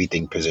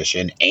all-everything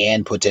position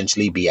and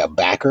potentially be a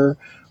backer,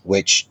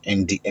 which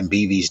in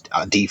BV's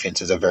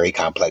defense is a very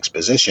complex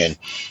position.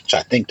 So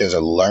I think there's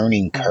a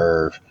learning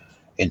curve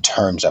in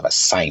terms of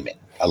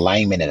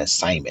alignment and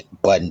assignment.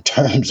 But in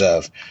terms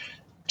of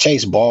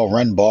chase ball,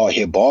 run ball,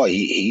 hit ball,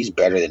 he's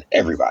better than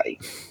everybody.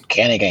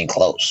 Kanik ain't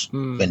close.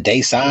 When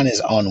Desan is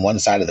on one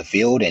side of the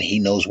field and he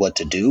knows what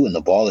to do and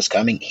the ball is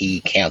coming, he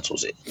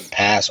cancels it.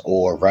 Pass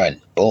or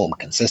run. Boom,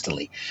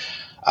 consistently.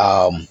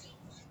 But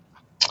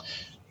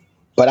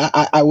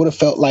I would have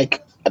felt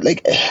like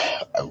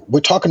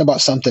we're talking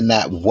about something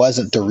that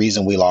wasn't the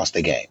reason we lost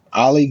the game.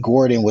 Ollie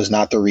Gordon was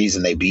not the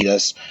reason they beat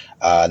us.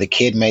 The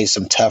kid made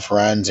some tough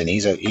runs, and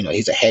he's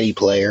a heady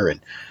player.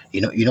 And you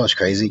know what's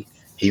crazy?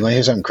 You want to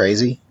hear something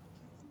crazy?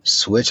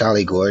 Switch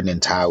Ollie Gordon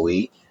and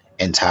Tywee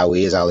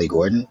is Ollie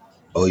Gordon.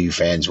 OU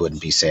fans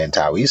wouldn't be saying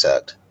Tywee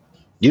sucked.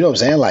 You know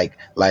what I'm saying?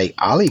 Like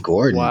Ollie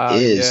Gordon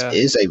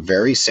is a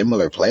very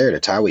similar player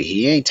to Tywee.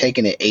 He ain't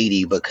taking it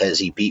 80 because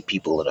he beat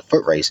people in a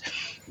foot race.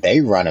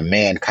 They run a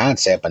man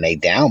concept and they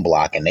down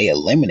block and they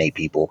eliminate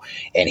people.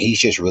 And he's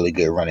just really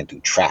good running through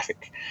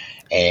traffic.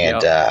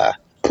 And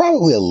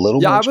probably a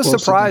little more. I was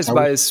surprised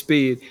by his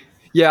speed.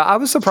 Yeah, I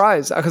was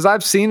surprised because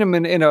I've seen him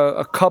in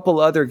a couple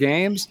other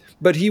games,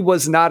 but he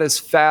was not as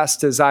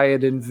fast as I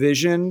had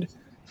envisioned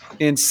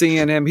in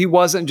seeing him. He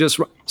wasn't just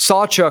 –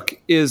 Sawchuk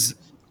is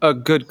a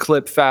good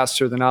clip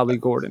faster than Ollie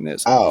Gordon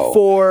is. Oh.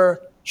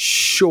 For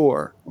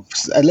Sure.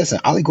 Listen,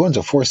 Ollie Gordon's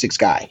a 4-6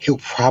 guy. He'll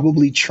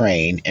probably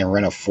train and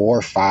run a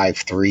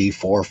 4.53,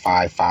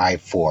 4.55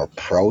 for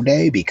pro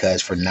day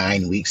because for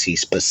 9 weeks he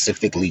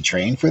specifically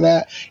trained for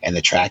that, and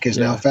the track is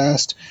now Yeah.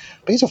 fast.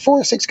 But he's a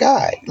 4-6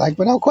 guy, like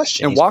without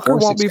question. And He's a Walker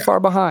won't 4.6 be guy. far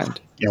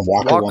behind. And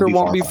Walker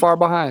won't be far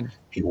behind.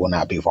 He will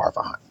not be far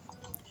behind.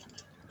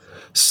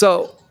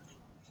 So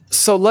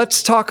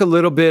let's talk a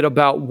little bit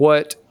about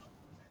what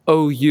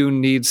OU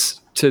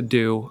needs to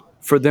do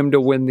for them to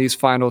win these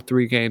final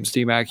 3 games,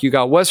 DMAC. You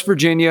got West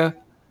Virginia,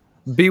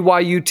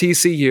 BYU,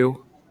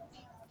 TCU.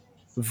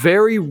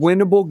 Very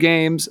winnable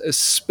games,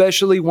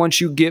 especially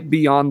once you get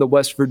beyond the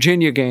West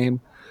Virginia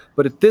game.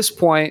 But at this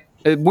point,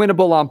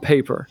 winnable on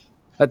paper.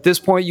 At this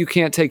point, you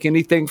can't take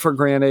anything for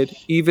granted.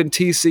 Even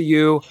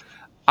TCU,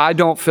 I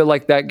don't feel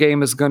like that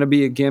game is going to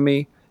be a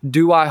gimme.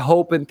 Do I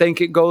hope and think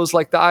it goes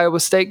like the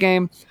Iowa State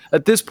game?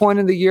 At this point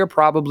in the year,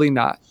 probably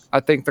not. I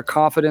think the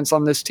confidence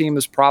on this team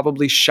is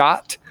probably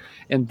shot,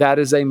 and that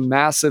is a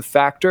massive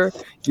factor.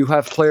 You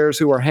have players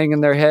who are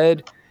hanging their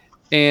head,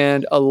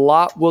 and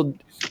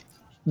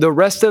the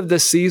rest of the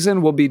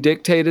season will be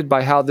dictated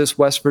by how this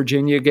West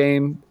Virginia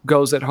game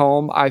goes at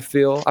home. I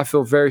feel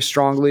very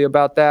strongly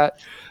about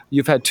that.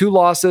 You've had 2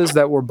 losses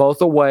that were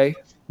both away,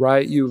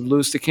 right? You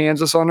lose to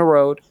Kansas on the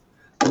road,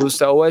 lose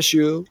to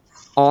OSU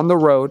on the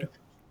road.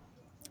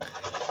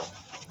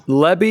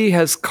 Lebby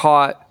has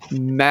caught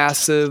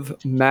massive,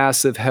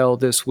 massive hell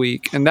this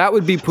week, and that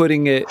would be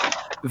putting it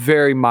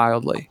very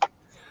mildly.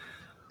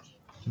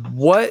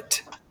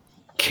 What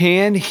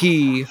can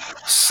he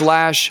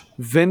 /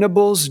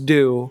 Venables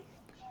do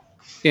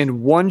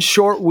in one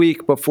short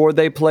week before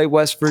they play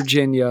West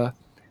Virginia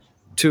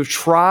to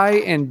try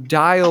and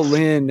dial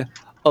in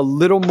a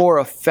little more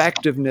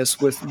effectiveness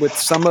with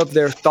some of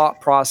their thought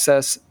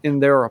process in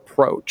their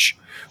approach,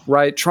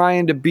 right?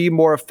 Trying to be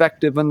more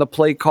effective in the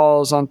play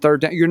calls on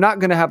third down. You're not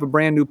going to have a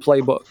brand new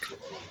playbook.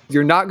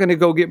 You're not going to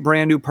go get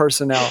brand new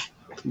personnel.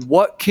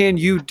 What can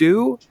you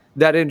do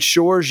that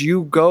ensures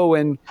you go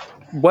and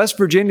West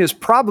Virginia is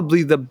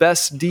probably the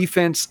best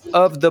defense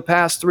of the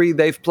past 3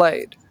 they've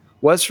played.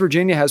 West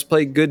Virginia has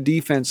played good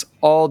defense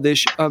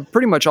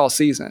pretty much all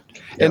season,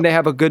 and they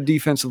have a good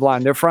defensive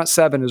line. Their front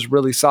 7 is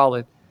really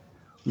solid.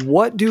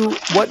 What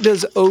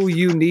does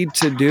OU need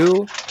to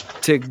do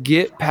to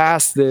get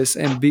past this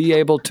and be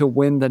able to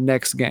win the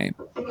next game?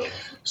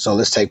 So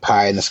let's take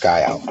pie in the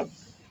sky out.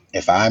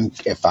 If I'm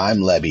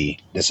Lebby,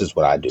 this is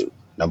what I do.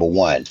 Number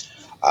one,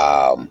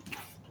 I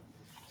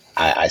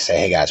say,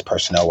 hey guys,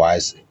 personnel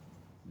wise,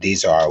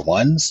 these are our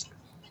 1s,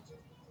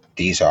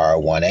 these are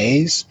our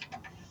 1As,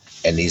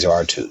 and these are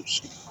our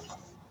 2s.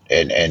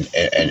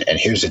 And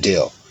here's the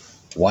deal: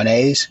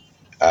 1As,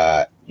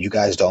 you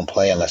guys don't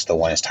play unless the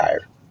 1 is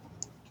tired.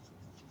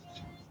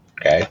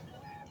 Okay.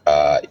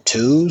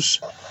 2s,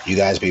 you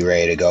guys be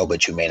ready to go,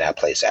 but you may not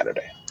play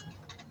Saturday.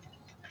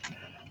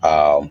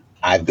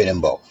 I've been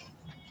in both.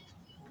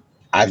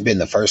 I've been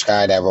the first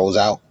guy that rolls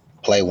out,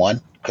 play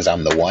 1, because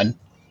I'm the 1,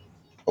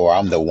 or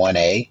I'm the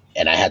 1A,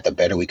 and I had the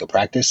better week of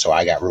practice, so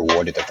I got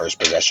rewarded the first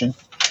possession.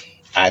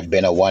 I've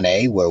been a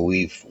 1A where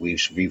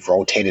we've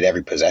rotated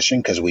every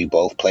possession because we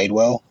both played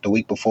well the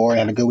week before and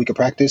had a good week of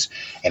practice.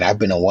 And I've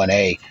been a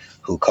 1A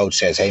who coach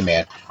says, hey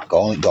man,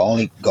 go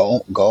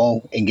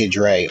and get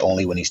Dre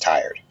only when he's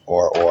tired.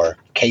 Or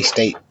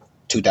K-State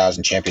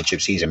 2000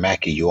 championship season,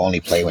 Mackey, you only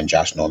play when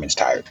Josh Norman's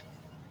tired.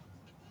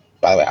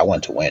 By the way, I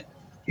want to win.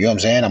 You know what I'm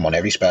saying? I'm on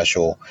every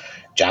special.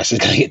 Josh is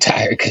going to get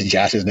tired because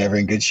Josh is never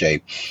in good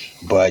shape.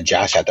 But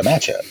Josh had the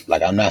matchup.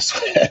 Like I'm not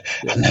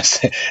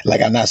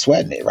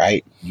sweating it,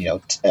 right? You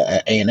know,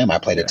 A&M, I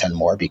played a ton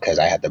more because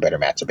I had the better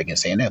matchup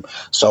against A&M.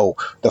 So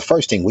the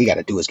first thing we got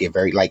to do is get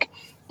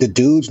the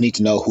dudes need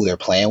to know who they're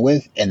playing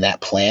with, and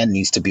that plan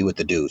needs to be with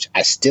the dudes.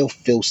 I still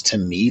feels to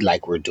me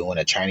like we're doing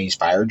a Chinese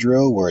fire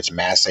drill where it's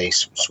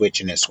masse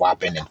switching and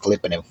swapping and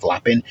flipping and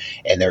flopping,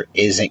 and there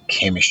isn't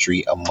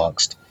chemistry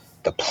amongst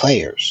the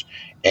players.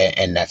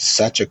 And that's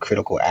such a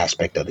critical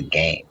aspect of the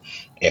game.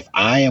 If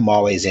I am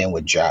always in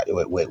with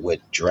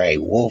Dre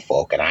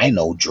Woolfolk, and I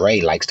know Dre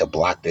likes to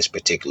block this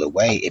particular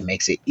way, it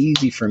makes it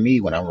easy for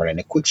me when I'm running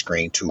a quick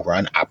screen to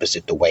run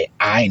opposite the way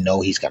I know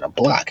he's going to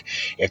block.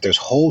 If there's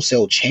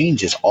wholesale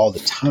changes all the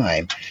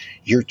time,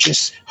 you're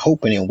just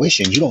hoping and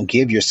wishing you don't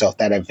give yourself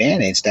that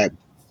advantage that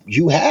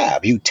you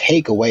have. You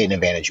take away an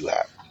advantage you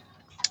have.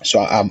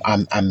 So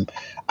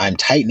I'm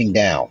tightening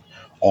down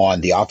on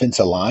the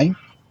offensive line.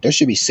 There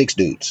should be 6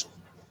 dudes.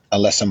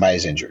 Unless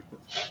somebody's injured.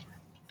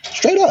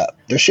 Straight up.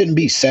 There shouldn't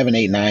be 7,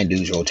 8, 9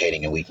 dudes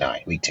rotating in week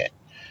 9, week 10.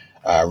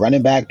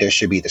 Running back, there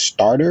should be the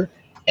starter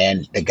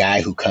and the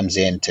guy who comes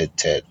in to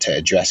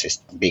address his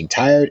being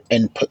tired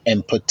and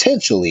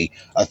potentially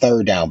a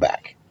third down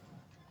back.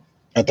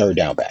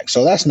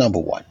 So that's number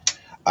one.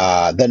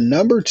 The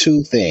number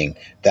 2 thing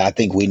that I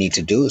think we need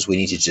to do is we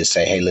need to just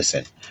say, hey,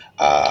 listen,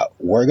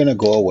 we're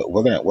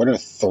gonna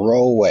throw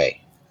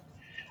away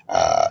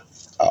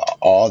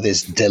all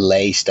this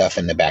delay stuff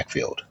in the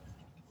backfield.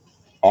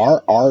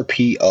 Our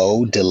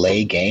RPO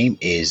delay game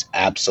is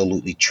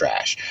absolutely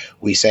trash.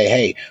 We say,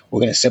 hey, we're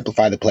going to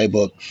simplify the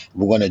playbook.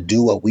 We're going to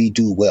do what we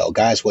do well.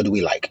 Guys, what do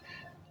we like?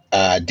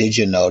 Did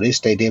you notice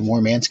they did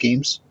more man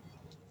schemes?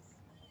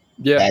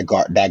 Yeah.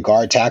 That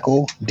guard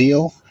tackle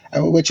deal,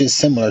 which is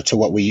similar to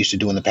what we used to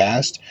do in the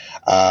past.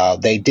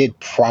 They did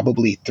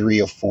probably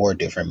 3 or 4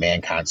 different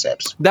man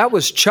concepts. That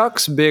was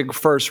Chuck's big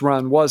first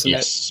run, wasn't it?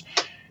 Yes,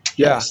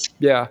 Yeah. yes.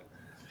 Yeah.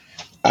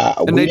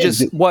 And We they didn't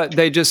do. just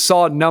they just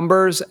saw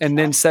numbers and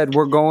then said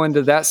we're going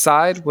to that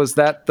side. Was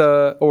that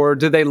or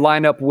did they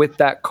line up with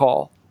that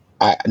call?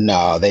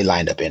 No, they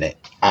lined up in it.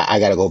 I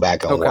got to go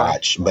back and Okay.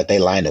 watch, but they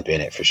lined up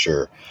in it for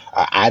sure.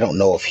 I don't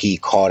know if he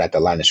called at the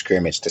line of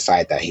scrimmage,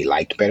 decided that he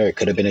liked better. It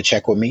could have been a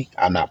check with me.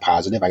 I'm not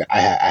positive. I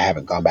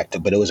haven't gone back to,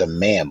 but it was a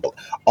man.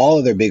 All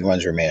of their big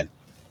runs were man,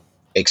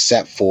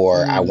 except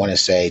for I want to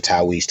say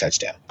Tyrese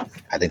touchdown.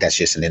 I think that's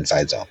just an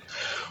inside zone.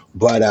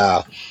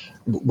 But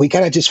we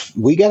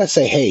gotta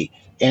say, hey,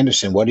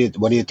 Anderson, what are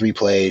your 3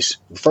 plays?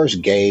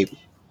 First,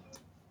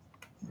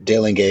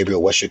 Dylan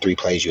Gabriel, what's your 3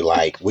 plays you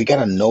like? We got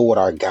to know what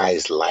our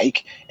guys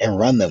like and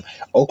run them.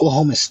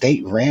 Oklahoma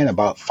State ran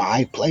about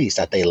 5 plays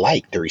that they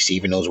like. The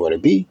receiver knows where to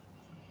be.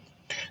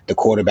 The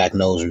quarterback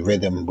knows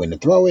rhythm when to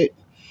throw it.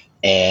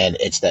 And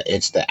it's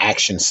the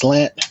action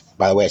slant.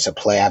 By the way, it's a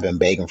play I've been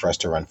begging for us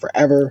to run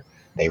forever.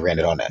 They ran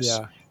it on us,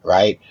 Yeah.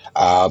 right?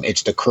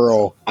 It's the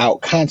curl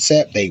out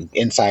concept. They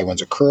inside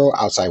runs a curl,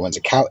 outside runs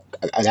an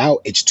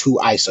out. It's 2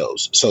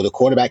 ISOs. So the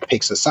quarterback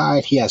picks a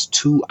side. He has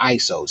 2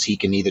 ISOs. He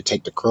can either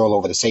take the curl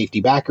over the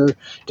safety backer,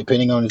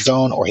 depending on his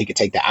zone, or he can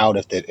take the out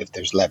if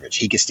there's leverage.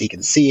 He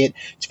can see it.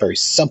 It's very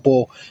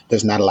simple.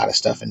 There's not a lot of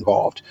stuff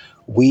involved.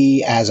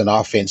 We as an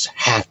offense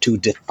have to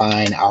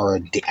define our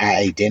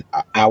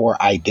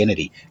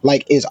identity.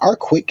 Like, is our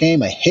quick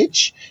game a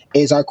hitch?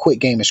 Is our quick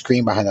game a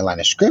screen behind the line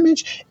of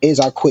scrimmage?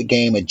 Is our quick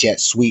game a jet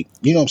sweep?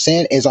 You know what I'm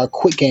saying? Is our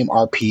quick game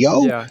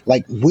RPO? Yeah.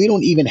 Like, we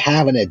don't even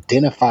have an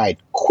identified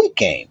quick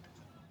game.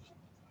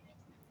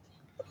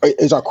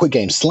 Is our quick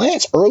game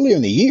slants? Earlier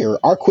in the year,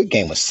 our quick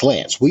game was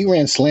slants. We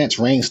ran slants,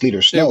 rain, sleet, or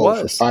It snow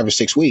for was. 5 or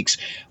 6 weeks.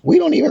 We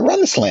don't even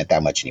run the slant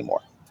that much anymore.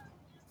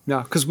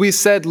 No, because we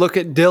said look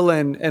at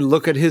Dylan and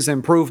look at his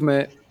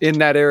improvement in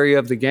that area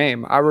of the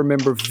game. I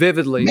remember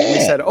vividly. We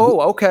Man, said,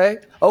 "Oh, okay,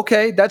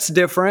 that's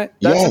different.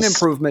 That's an yes,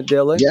 improvement,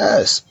 Dylan."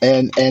 yes,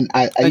 and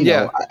I And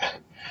yeah,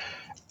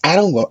 I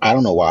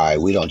don't know why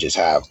we don't just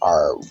have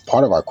our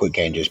part of our quick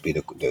game just be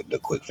the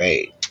quick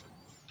fade.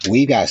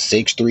 We got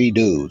 6'3"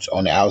 dudes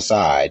on the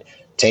outside.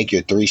 Take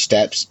your 3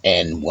 steps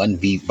and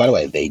 1v. By the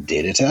way, they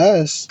did it to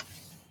us,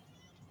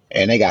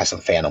 and they got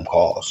some phantom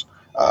calls.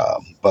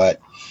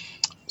 But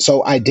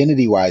so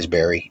identity wise,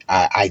 Barry,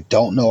 I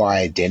don't know our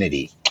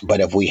identity, but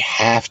if we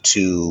have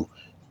to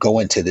go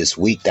into this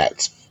week,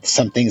 that's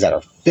some things that are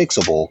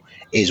fixable.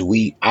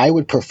 I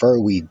would prefer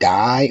we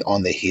die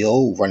on the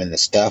hill running the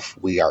stuff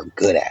we are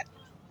good at.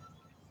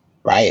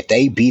 Right? If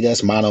they beat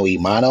us mano y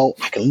mano,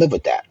 I can live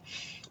with that.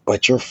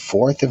 But your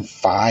 4th and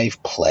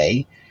 5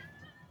 play,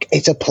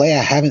 it's a play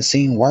I haven't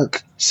seen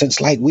work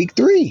since like week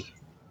 3.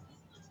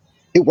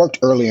 It worked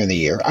earlier in the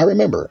year, I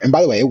remember. And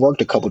by the way, it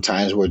worked a couple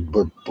times where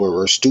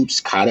Stoops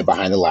caught it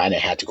behind the line and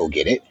had to go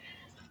get it.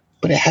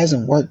 But it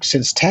hasn't worked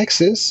since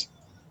Texas,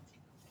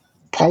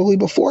 probably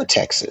before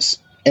Texas.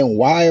 And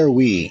why are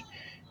we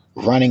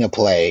running a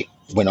play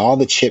when all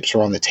the chips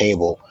are on the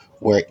table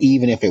where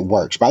even if it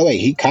works? By the way,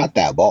 he caught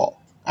that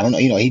ball. I don't know,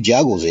 he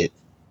juggles it,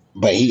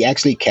 but he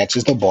actually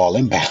catches the ball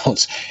and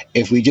bounce.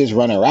 If we just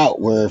run a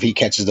route where if he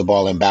catches the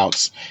ball and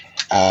bounce,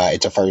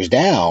 it's a first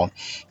down,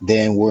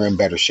 then we're in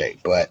better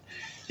shape. But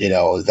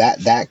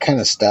that kind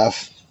of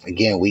stuff.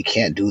 Again, we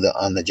can't do the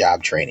on the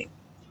job training.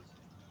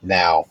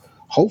 Now,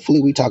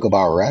 hopefully, we talk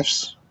about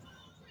refs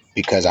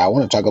because I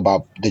want to talk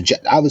about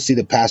obviously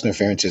the pass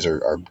interferences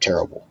are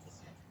terrible.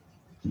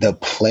 The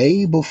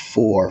play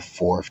before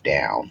 4th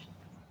down.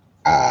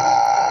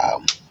 I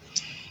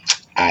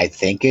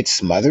think it's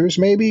Smothers.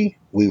 Maybe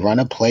we run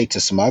a play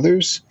to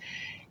Smothers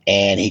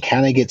and he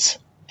kind of gets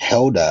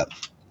held up,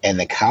 and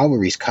the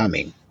cavalry's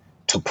coming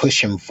to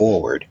push him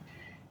forward,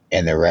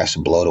 and the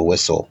refs blow the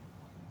whistle,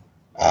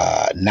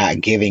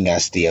 not giving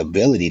us the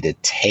ability to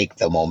take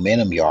the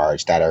momentum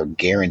yards that are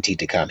guaranteed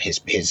to come.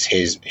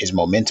 His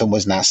momentum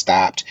was not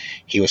stopped.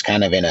 He was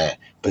kind of in a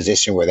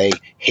position where they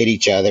hit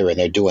each other and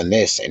they're doing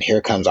this, and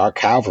here comes our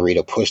cavalry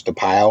to push the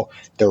pile.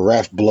 The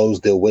ref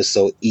blows the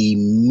whistle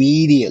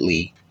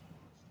immediately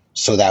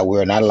so that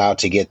we're not allowed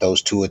to get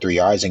those 2 or 3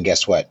 yards. And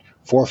guess what?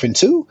 4th and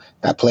 2,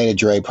 that play to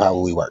Drake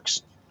probably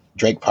works.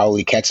 Drake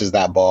probably catches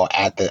that ball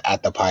at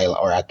the pile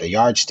or at the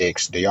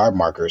yardsticks, the yard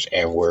markers,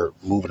 and we're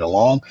moving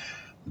along.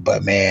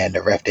 But man,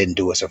 the ref didn't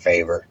do us a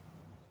favor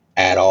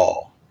at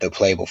all. The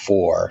play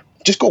before,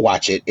 just go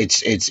watch it.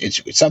 It's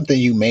something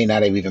you may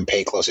not have even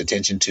paid close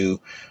attention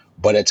to,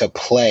 but it's a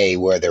play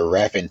where the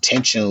ref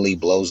intentionally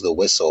blows the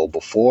whistle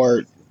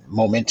before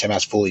momentum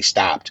has fully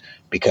stopped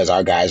because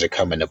our guys are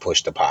coming to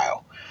push the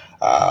pile.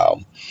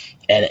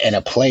 And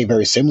a play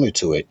very similar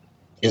to it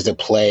is the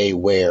play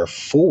where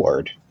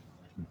Ford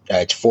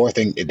It's fourth,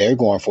 and they're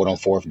going for it on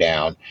fourth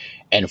down,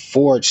 and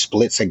Ford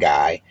splits a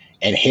guy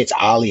and hits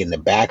Ollie in the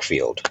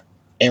backfield.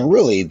 And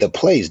really, the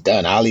play's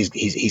done.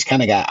 He's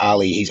kind of got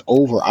Ollie. He's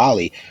over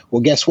Ollie.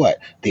 Well, guess what?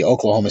 The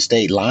Oklahoma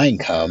State line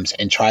comes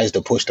and tries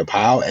to push the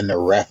pile, and the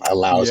ref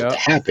allows it to Yeah.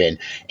 happen.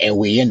 And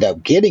we end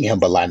up getting him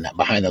behind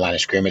the line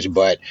of scrimmage.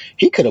 But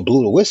he could have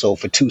blew the whistle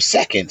for 2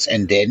 seconds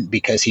and didn't,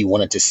 because he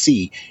wanted to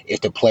see if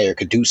the player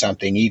could do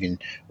something even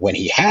when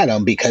he had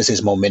him, because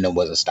his momentum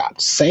wasn't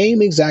stopped. Same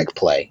exact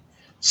play,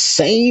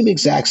 same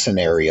exact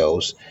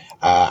scenarios.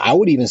 I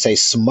would even say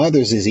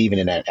Smothers is even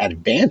in an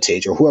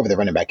advantage, or whoever the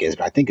running back is,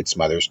 but I think it's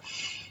Smothers,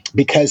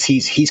 because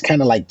he's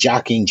kind of like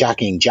jockeying.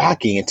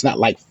 It's not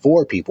like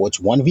four people; it's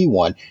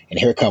 1v1, and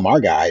here come our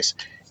guys,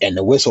 and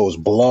the whistle is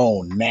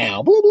blown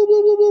now, boo, boo,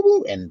 boo, boo, boo,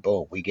 boo, and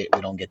boom, we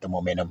don't get the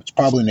momentum. It's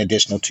probably an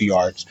additional 2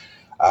 yards.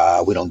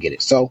 We don't get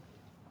it. So,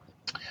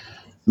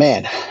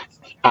 man,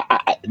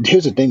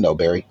 here's the thing though,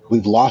 Barry.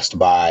 We've lost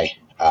by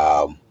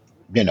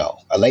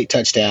a late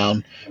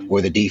touchdown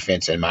where the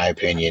defense, in my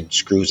opinion,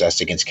 screws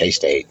us against K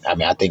State. I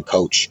mean, I think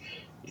Coach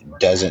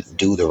doesn't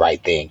do the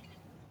right thing.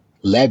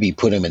 Levy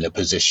put him in a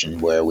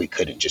position where we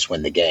couldn't just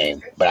win the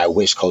game, but I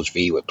wish Coach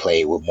V would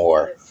play with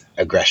more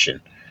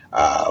aggression.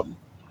 And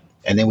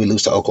then we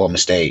lose to Oklahoma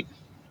State,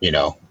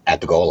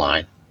 at the goal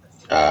line,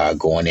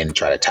 going in and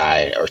try to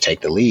tie or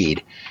take the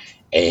lead.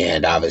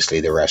 And obviously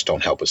the rest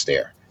don't help us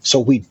there. So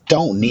we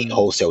don't need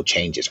wholesale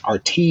changes. Our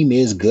team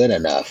is good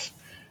enough.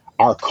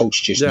 Our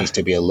coach just Yeah. needs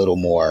to be a little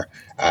more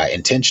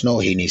intentional.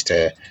 He needs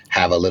to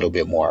have a little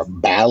bit more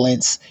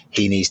balance.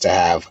 He needs to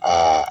have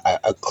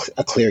a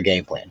clear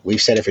game plan.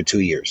 We've said it for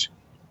 2 years.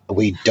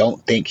 We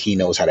don't think he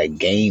knows how to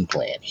game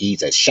plan.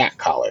 He's a shot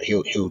caller.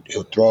 He'll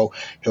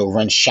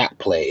run shot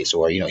plays,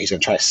 or he's going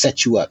to try to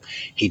set you up.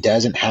 He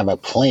doesn't have a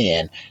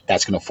plan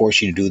that's going to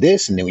force you to do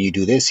this, and then when you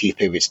do this, he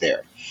pivots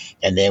there.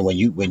 And then when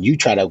you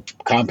try to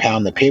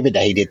compound the pivot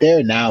that he did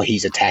there, now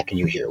he's attacking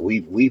you here.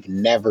 We've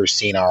never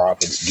seen our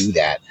offense do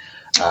that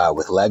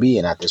with Levy,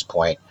 and at this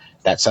point,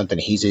 that's something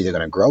he's either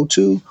going to grow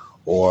to,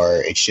 or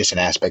it's just an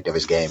aspect of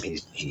his game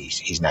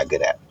he's not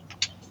good at.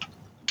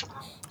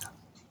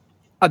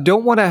 I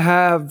don't want to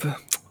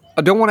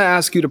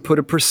ask you to put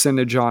a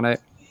percentage on it.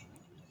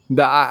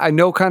 I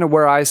know kind of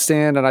where I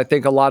stand, and I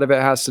think a lot of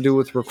it has to do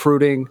with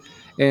recruiting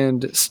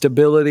and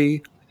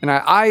stability. And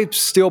I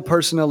still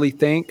personally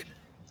think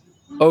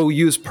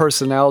OU's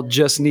personnel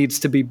just needs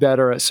to be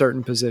better at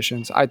certain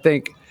positions. I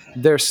think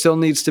there still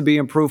needs to be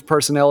improved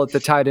personnel at the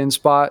tight end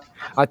spot.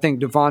 I think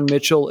Devon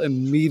Mitchell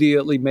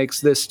immediately makes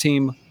this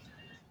team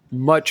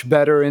much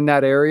better in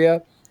that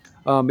area.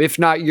 If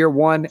not year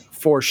one,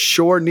 for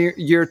sure near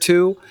year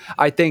two.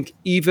 I think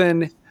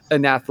even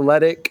an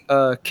athletic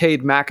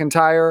Cade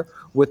McIntyre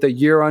with a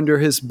year under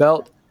his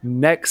belt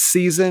next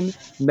season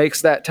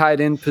makes that tight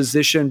end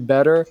position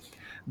better,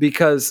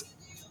 because,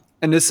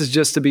 and this is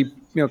just to be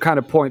kind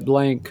of point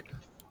blank,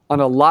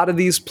 on a lot of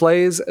these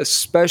plays,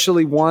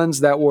 especially ones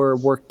that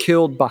were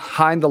killed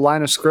behind the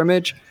line of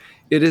scrimmage,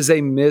 it is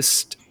a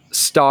missed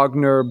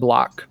Stogner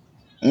block.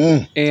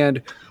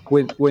 And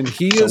when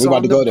he So is we about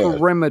on to the go there.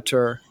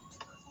 perimeter,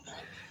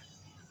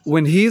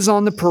 when he's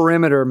on the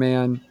perimeter,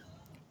 man,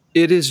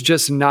 it is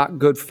just not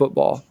good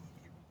football.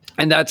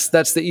 And that's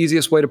the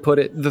easiest way to put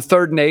it. The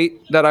 3rd and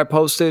 8 that I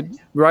posted,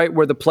 right,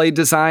 where the play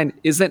design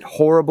isn't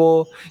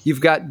horrible. You've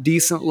got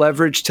decent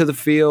leverage to the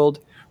field,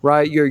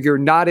 right? You're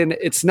not in.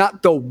 It's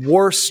not the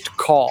worst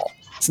call.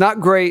 It's not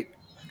great.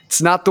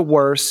 It's not the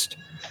worst,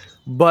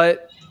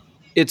 but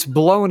it's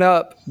blown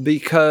up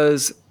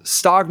because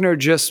Stogner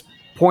just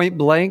point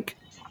blank,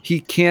 he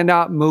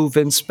cannot move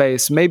in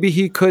space. Maybe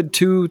he could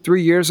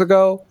 2-3 years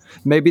ago.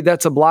 Maybe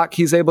that's a block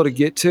he's able to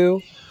get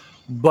to.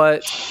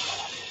 But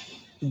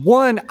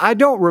one, I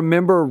don't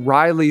remember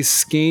Riley's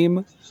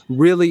scheme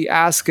really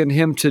asking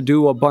him to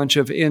do a bunch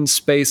of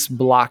in-space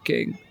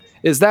blocking.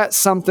 Is that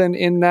something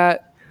in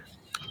that?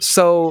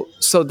 So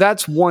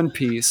that's one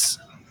piece,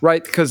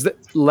 right? Because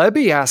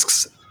Lebby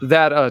asks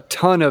that a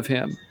ton of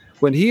him.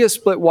 When he is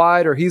split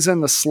wide or he's in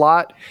the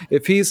slot,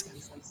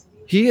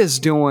 he is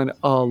doing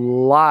a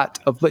lot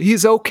of, but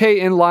he's okay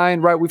in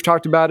line, right? We've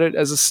talked about it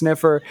as a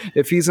sniffer.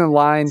 If he's in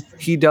line,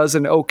 he does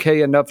an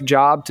okay enough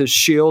job to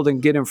shield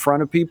and get in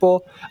front of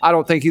people. I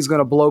don't think he's going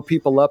to blow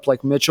people up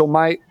like Mitchell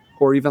might,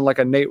 or even like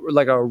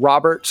a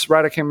Roberts,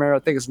 right? I can't remember. I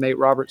think it's Nate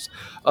Roberts.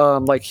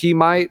 Like he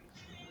might,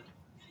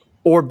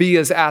 or be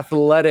as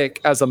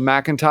athletic as a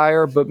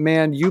McIntyre. But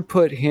man, you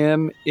put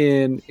him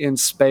in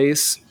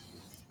space,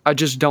 I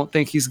just don't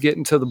think he's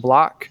getting to the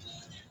block.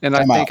 And I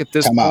Time think out. at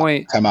this Time out.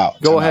 point, Time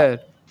out. go Time out.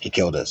 ahead. He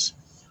killed us.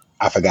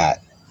 I forgot.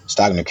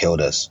 Stogner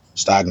killed us.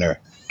 Stogner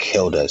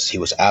killed us. He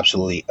was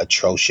absolutely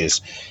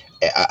atrocious.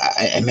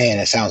 And man,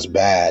 it sounds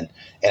bad.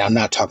 And I'm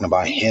not talking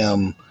about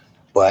him,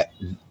 but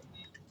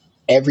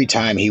every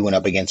time he went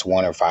up against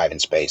 1 or 5 in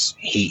space,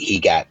 he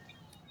got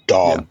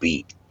dog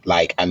beat.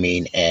 Like, I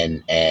mean,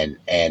 and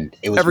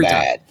it was Every time.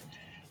 bad.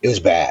 It was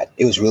bad.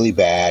 It was really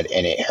bad,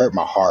 and it hurt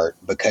my heart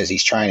because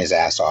he's trying his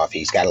ass off.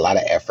 He's got a lot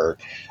of effort.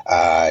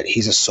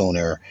 He's a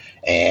Sooner,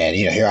 and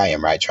here I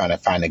am, right, trying to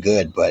find the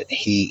good, but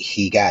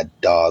he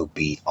got dog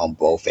beat on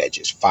both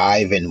edges.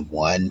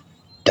 5-1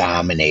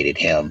 dominated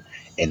him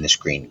in the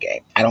screen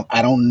game.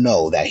 I don't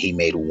know that he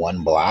made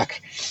one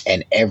block,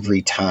 and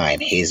every time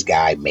his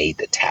guy made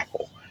the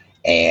tackle,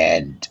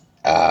 and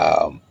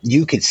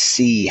you could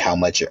see how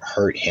much it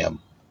hurt him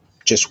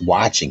just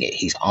watching it.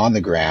 He's on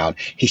the ground.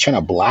 He's trying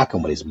to block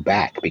him with his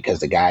back because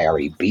the guy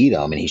already beat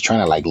him, and he's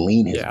trying to like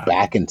lean his Yeah.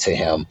 back into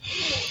him.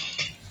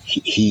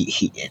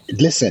 He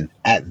listen,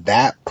 at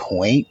that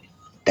point,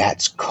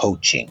 that's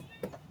coaching.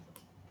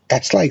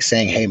 That's like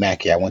saying, "Hey,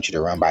 Mackie, I want you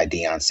to run by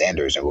Deion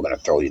Sanders, and we're going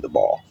to throw you the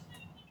ball."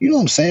 You know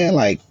what I'm saying?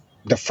 Like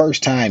the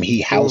first time he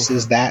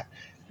houses Oof. that,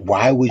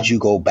 why would you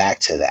go back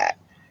to that?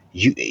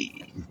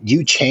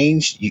 You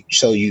changed.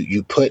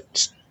 You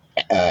put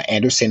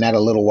Anderson at a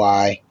little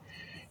Y.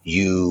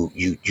 You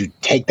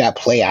take that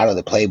play out of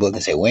the playbook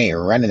and say, "We ain't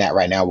running that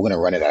right now. We're going to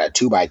run it at a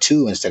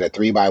 2x2 instead of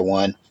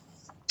 3x1."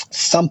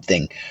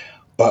 Something.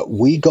 But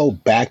we go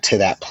back to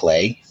that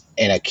play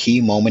in a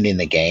key moment in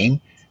the game,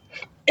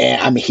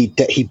 and I mean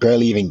he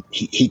barely even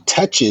he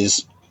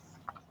touches.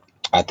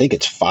 I think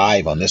it's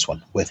 5 on this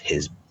one with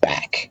his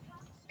back.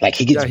 Like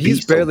he gets Yeah, he's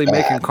beat so barely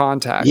making bad.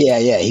 contact.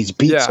 Yeah, he's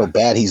beat so Yeah.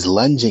 bad. He's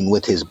lunging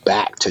with his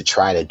back to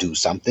try to do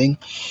something.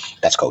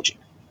 That's coaching.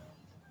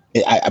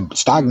 Mm.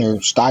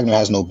 Stogner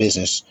has no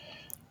business.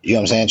 You know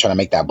what I'm saying? Trying to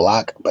make that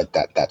block, but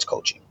that's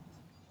coaching.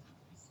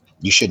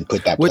 You shouldn't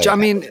put that Which, player I in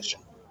that mean, position.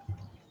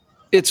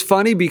 it's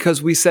funny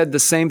because we said the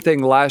same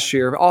thing last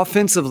year.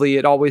 Offensively,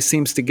 it always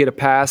seems to get a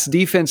pass.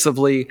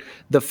 Defensively,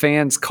 the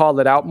fans call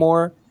it out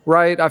more,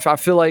 right? I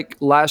feel like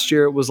last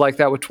year it was like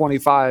that with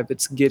 25.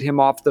 It's get him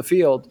off the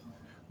field,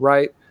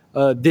 right?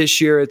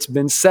 This year it's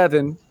been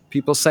 7.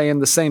 People saying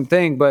the same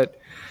thing, but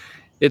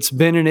it's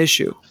been an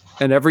issue.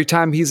 And every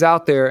time he's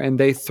out there and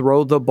they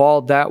throw the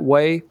ball that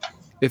way,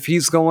 if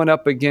he's going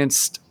up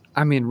against,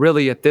 I mean,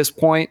 really at this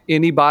point,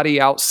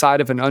 anybody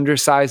outside of an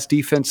undersized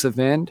defensive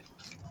end,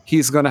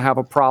 he's going to have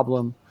a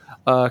problem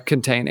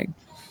containing.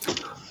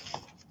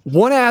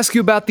 Want to ask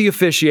you about the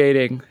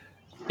officiating.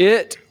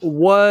 It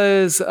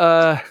was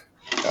Uh,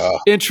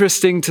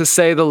 interesting to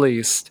say the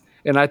least.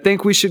 And I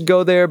think we should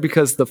go there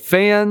because the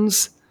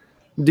fans,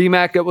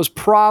 DMAC, it was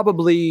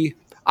probably,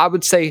 I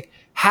would say,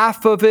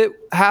 half of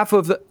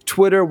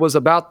Twitter was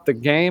about the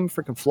game.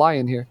 Freaking fly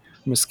in here,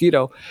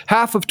 mosquito.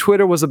 Half of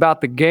Twitter was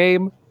about the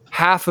game.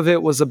 Half of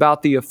it was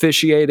about the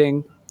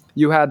officiating.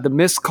 You had the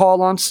missed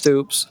call on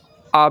Stoops,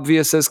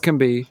 obvious as can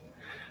be.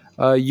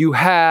 You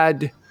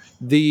had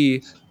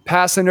the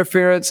pass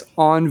interference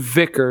on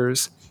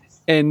Vickers.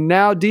 And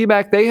now,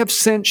 DMAC, they have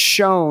since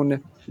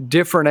shown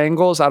different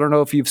angles. I don't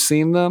know if you've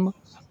seen them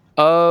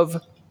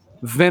of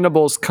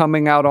Venables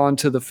coming out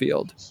onto the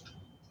field.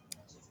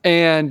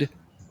 And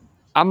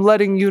I'm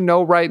letting you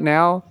know right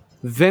now,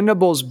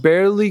 Venables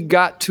barely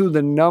got to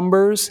the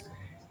numbers.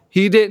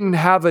 He didn't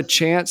have a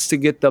chance to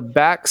get the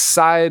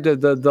backside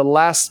of the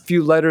last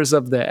few letters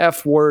of the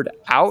F word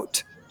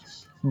out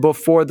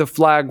before the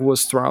flag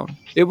was thrown.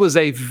 It was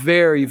a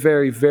very,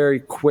 very, very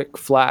quick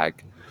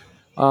flag.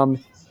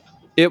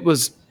 It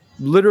was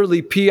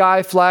literally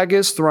PI flag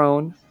is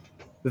thrown.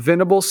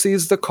 Venable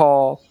sees the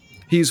call.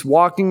 He's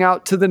walking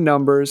out to the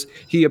numbers.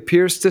 He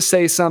appears to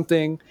say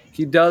something.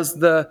 He does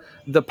the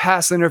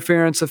pass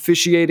interference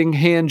officiating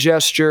hand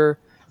gesture,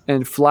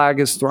 and flag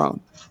is thrown.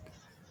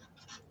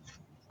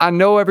 I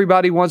know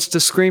everybody wants to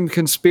scream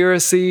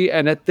conspiracy,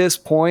 and at this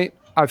point,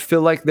 I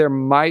feel like there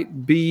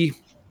might be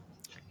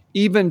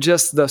even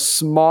just the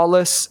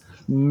smallest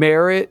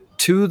merit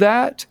to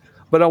that.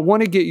 But I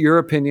want to get your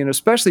opinion,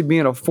 especially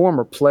being a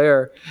former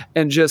player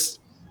and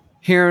just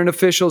hearing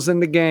officials in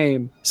the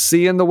game,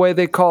 seeing the way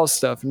they call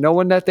stuff,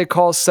 knowing that they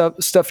call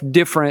stuff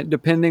different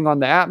depending on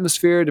the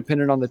atmosphere,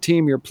 depending on the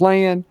team you're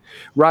playing,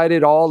 right?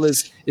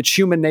 It's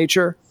human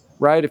nature,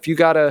 right? If you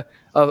got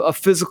a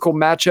physical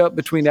matchup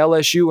between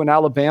LSU and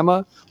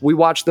Alabama, we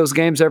watch those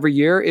games every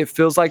year. It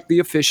feels like the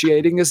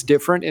officiating is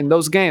different in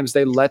those games.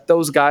 They let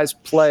those guys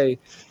play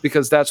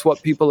because that's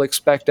what people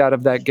expect out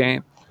of that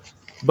game.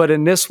 But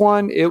in this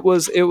one, it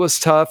was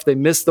tough. They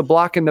missed the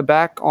block in the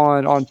back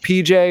on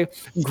PJ.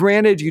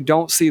 Granted, you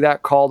don't see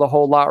that called a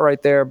whole lot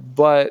right there,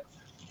 but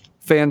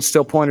fans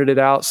still pointed it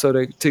out. So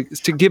to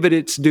give it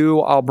its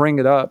due, I'll bring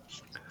it up.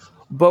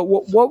 But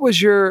what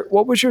was your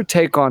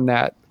take on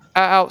that?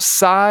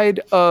 Outside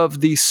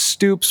of the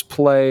Stoops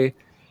play,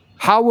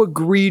 how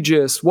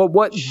egregious,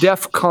 what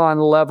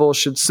DEFCON level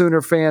should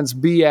Sooner fans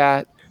be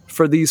at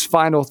for these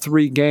final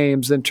 3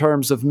 games in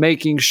terms of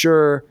making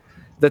sure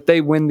that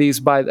they win these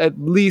by at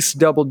least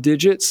double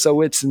digits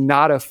so it's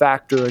not a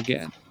factor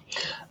again?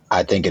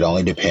 I think it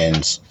only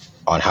depends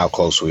on how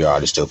close we are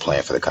to still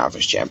playing for the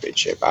conference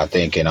championship. I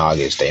think in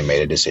August they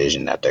made a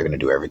decision that they're going to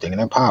do everything in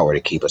their power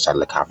to keep us out of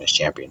the conference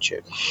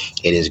championship.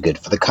 It is good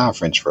for the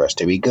conference for us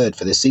to be good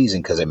for the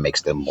season because it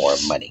makes them more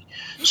money.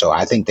 So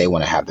I think they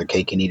want to have their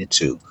cake and eat it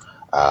too.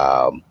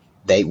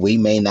 We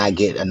may not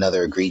get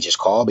another egregious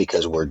call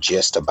because we're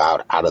just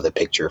about out of the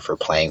picture for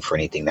playing for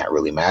anything that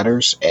really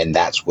matters, and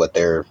that's what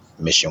their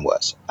mission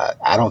was.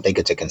 I don't think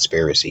it's a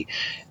conspiracy.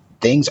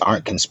 Things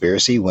aren't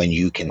conspiracy when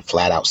you can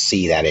flat out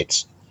see that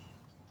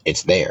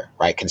it's there,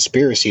 right?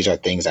 Conspiracies are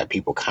things that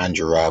people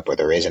conjure up, or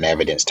there isn't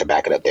evidence to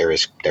back it up. There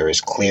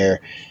is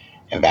clear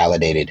and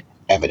validated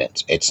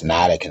evidence. It's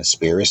not a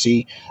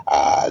conspiracy.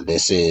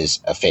 This is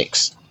a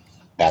fix.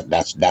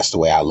 That's the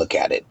way I look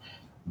at it.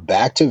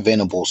 Back to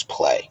Venable's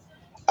play.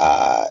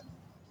 Uh,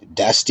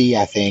 Dusty,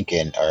 I think,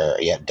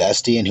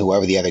 Dusty and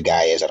whoever the other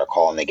guy is that are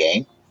calling the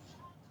game.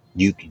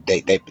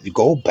 They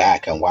go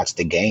back and watch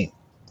the game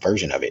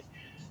version of it.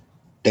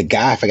 The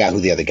guy, I forgot who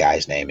the other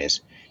guy's name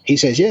is. He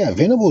says, "Yeah,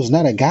 Venable's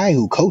not a guy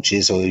who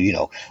coaches, so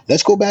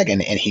let's go back."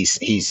 And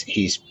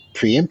he's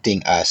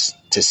preempting us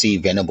to see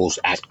Venables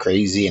act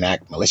crazy and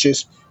act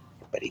malicious,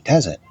 but he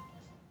doesn't.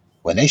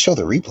 When they show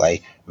the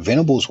replay,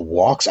 Venables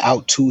walks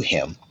out to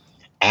him,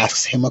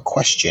 asks him a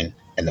question,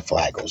 and the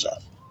flag goes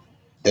up.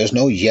 There's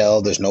no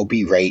yell, there's no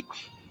berate,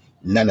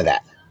 none of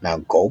that. Now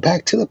go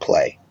back to the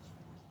play.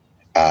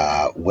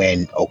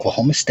 When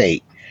Oklahoma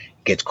State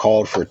gets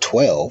called for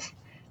 12,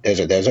 there's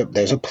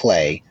a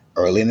play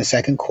early in the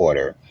second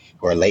quarter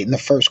or late in the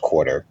first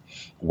quarter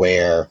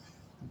where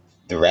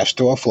the refs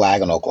throw a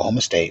flag on Oklahoma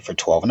State for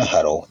 12 in a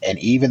huddle, and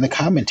even the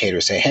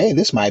commentators say, "Hey,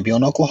 this might be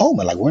on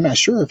Oklahoma. Like, we're not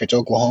sure if it's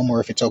Oklahoma or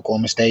if it's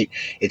Oklahoma State."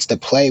 It's the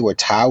play where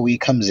Tyree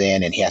comes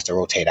in and he has to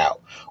rotate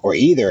out, or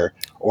either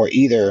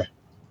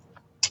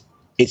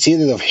it's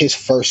either his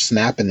first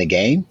snap in the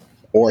game,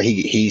 or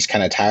he's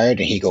kind of tired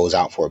and he goes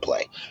out for a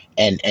play.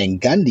 And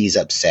Gundy's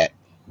upset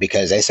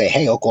because they say,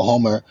 "Hey,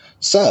 Oklahoma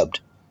subbed.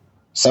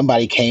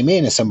 Somebody came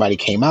in and somebody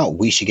came out.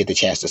 We should get the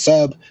chance to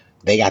sub."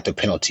 They got the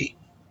penalty.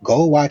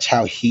 Go watch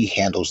how he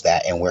handles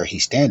that and where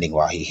he's standing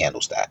while he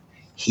handles that.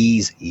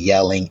 He's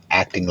yelling,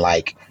 acting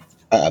like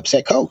an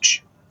upset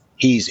coach.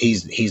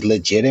 He's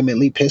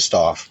legitimately pissed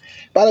off.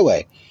 By the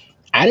way,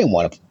 I didn't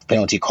want a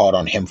penalty called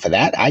on him for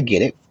that. I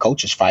get it.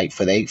 Coaches fight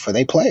for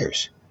they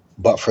players.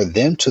 But for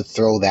them to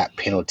throw that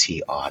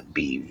penalty on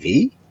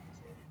BV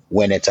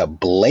when it's a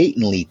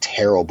blatantly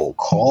terrible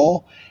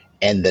call,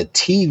 and the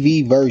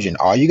TV version,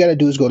 all you got to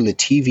do is go to the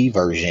TV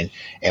version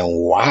and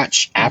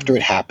watch after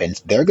it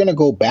happens. They're going to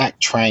go back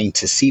trying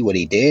to see what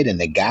he did,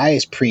 and the guy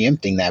is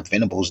preempting that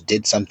Venables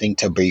did something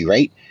to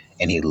berate,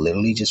 and he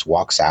literally just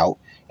walks out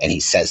and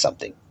he says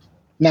something.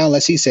 Now,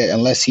 unless he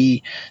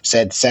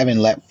said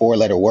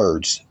four-letter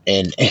words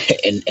in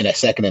in a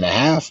second and a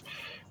half,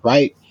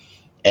 right?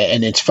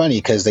 And it's funny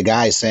because the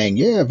guy's saying,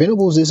 "Yeah,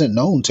 Venables isn't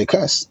known to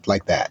cuss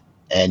like that,"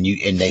 and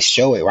they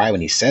show it right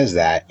when he says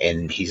that,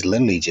 and he's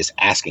literally just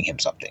asking him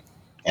something,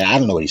 and I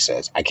don't know what he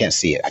says. I can't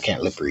see it. I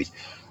can't lip read.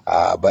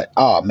 But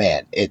oh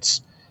man,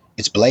 it's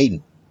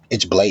blatant.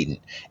 It's blatant.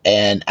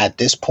 And at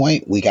this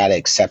point, we got to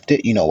accept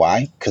it. You know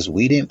why? Because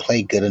we didn't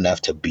play good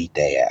enough to beat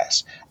their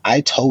ass.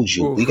 I told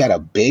you, we got to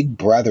big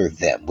brother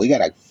them. We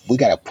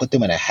gotta put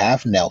them in a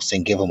half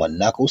Nelson, give them a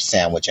knuckle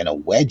sandwich and a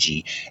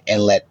wedgie,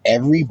 and let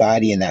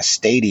everybody in that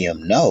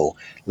stadium know,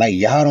 like,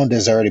 y'all don't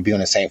deserve to be on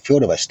the same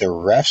field of us. The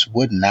refs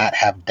would not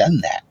have done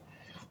that.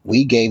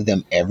 We gave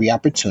them every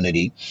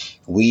opportunity.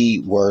 We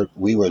were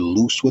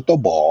loose with the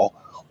ball.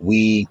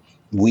 We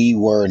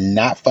were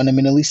not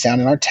fundamentally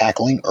sound in our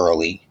tackling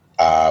early.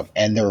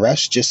 And the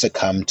refs just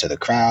succumbed to the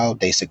crowd.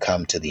 They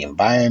succumbed to the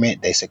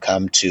environment. They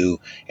succumbed to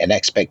an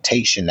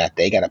expectation that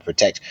they got to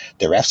protect.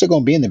 The refs are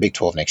going to be in the Big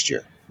 12 next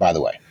year, by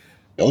the way.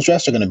 Those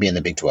refs are going to be in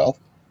the Big 12.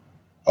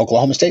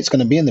 Oklahoma State's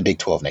going to be in the Big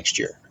 12 next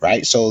year,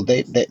 right? So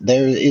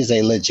there is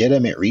a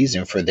legitimate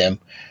reason for them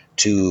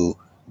to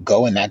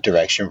go in that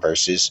direction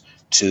versus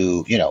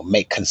to,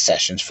 make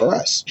concessions for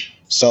us.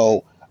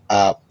 So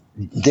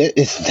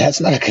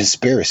that's not a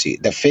conspiracy.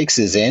 The fix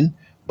is in,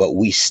 but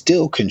we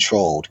still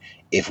controlled.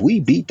 If we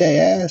beat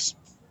their ass,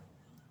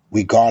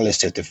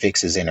 regardless if the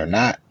fix is in or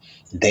not,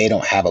 they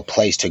don't have a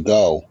place to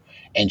go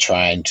and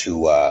trying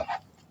to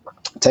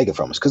take it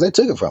from us, because they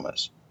took it from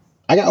us.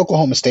 I got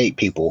Oklahoma State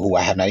people who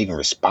I have not even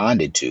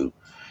responded to,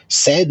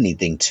 said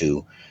anything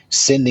to,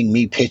 sending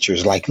me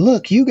pictures like,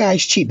 "Look, you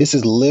guys cheat." This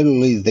is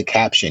literally the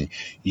caption.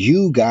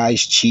 "You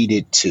guys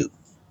cheated too."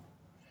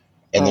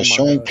 And they're Oh my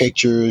showing gosh.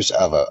 pictures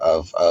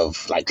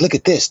of like, "Look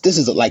at this." This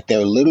is like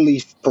they're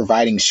literally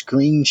providing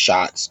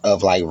screenshots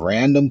of like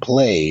random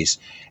plays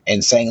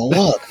and saying,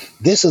 "Look,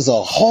 this is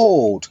a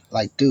hold."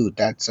 Like, dude,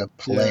 that's a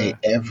play.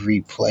 Yeah. Every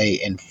play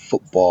in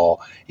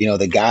football,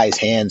 the guy's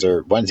hands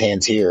are one's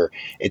hands here.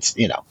 It's.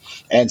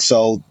 And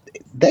so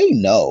they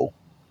know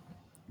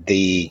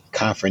the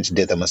conference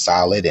did them a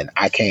solid, and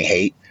I can't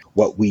hate.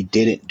 What we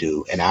didn't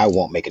do, and I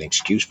won't make an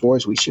excuse for,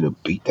 is we should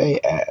have beat their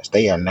ass.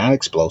 They are not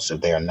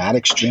explosive. They are not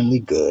extremely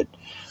good.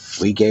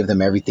 We gave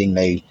them everything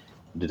they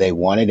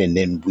wanted, and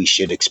then we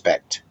should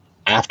expect.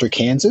 After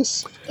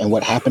Kansas and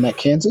what happened at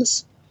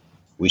Kansas,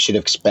 we should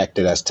have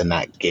expected us to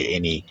not get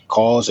any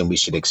calls, and we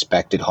should have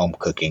expected home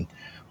cooking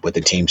with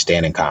the team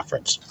staying in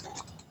conference.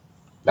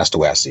 That's the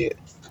way I see it.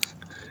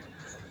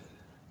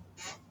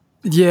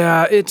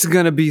 Yeah, it's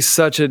going to be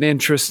such an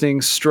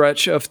interesting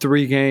stretch of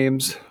 3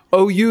 games.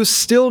 OU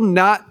still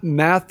not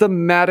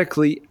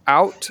mathematically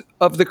out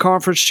of the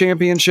conference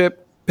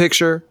championship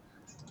picture,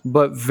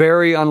 but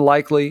very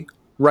unlikely.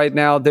 Right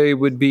now, they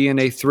would be in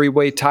a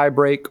three-way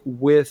tiebreak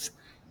with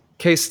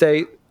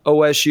K-State,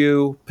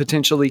 OSU,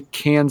 potentially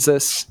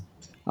Kansas.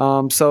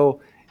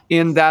 So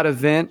in that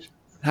event,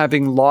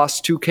 having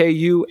lost to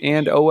KU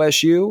and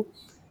OSU,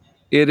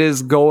 it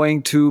is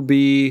going to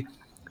be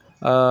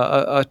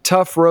a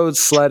tough road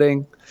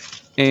sledding.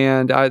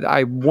 And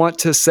I want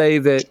to say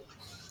that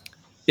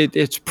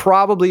it's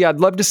probably, I'd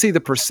love to see the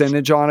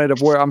percentage on it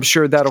of where I'm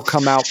sure that'll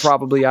come out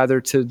probably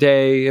either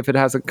today if it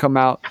hasn't come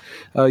out.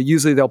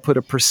 Usually they'll put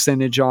a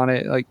percentage on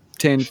it, like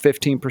 10,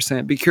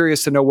 15%. Be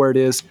curious to know where it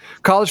is.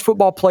 College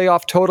football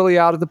playoff totally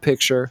out of the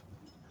picture.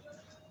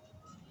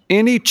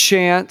 Any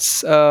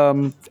chance,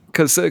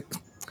 because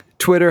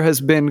Twitter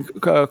has been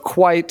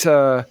quite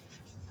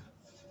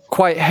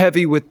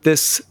heavy with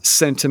this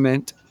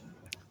sentiment,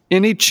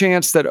 any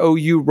chance that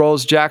OU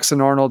rolls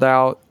Jackson Arnold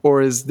out,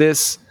 or is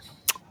this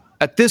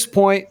at this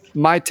point,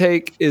 my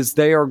take is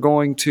they are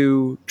going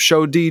to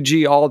show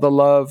DG all the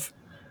love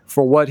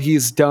for what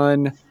he's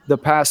done the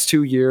past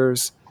 2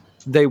 years.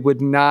 They would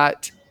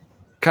not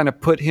kind of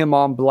put him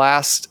on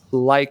blast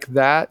like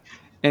that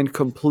and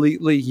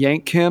completely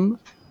yank him.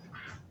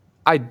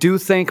 I do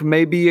think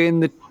maybe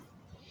in the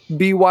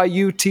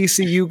BYU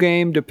TCU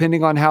game,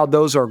 depending on how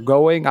those are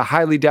going, I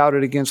highly doubt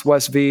it against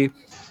West V.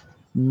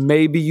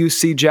 Maybe you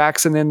see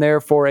Jackson in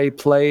there for a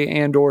play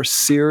and or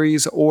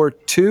series or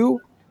two,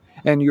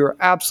 and you're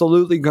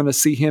absolutely going to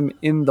see him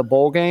in the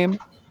bowl game.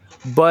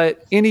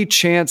 But any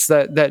chance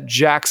that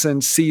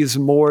Jackson sees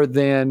more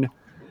than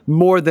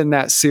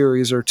that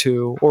series or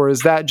two, or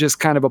is that just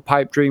kind of a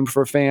pipe dream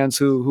for fans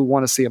who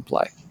want to see him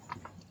play?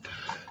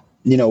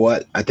 You know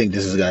what? I think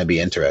this is going to be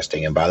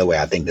interesting. And by the way,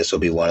 I think this will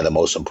be one of the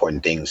most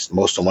important things,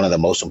 one of the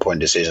most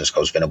important decisions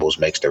Coach Venables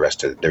makes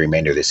the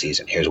remainder of the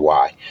season. Here's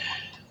why.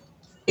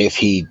 If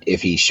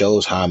he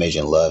shows homage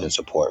and love and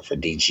support for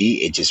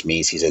DG, it just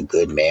means he's a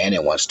good man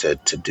and wants to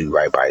do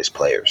right by his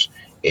players.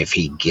 If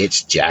he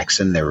gets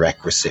Jackson the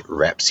requisite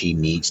reps he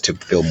needs to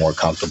feel more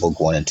comfortable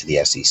going into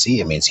the SEC,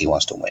 it means he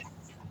wants to win.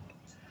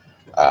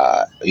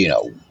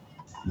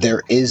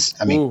 There is,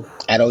 Ooh.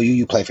 At OU,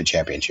 you play for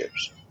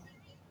championships.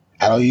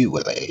 At OU,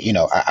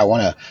 I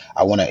want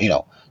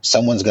to,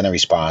 someone's going to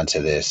respond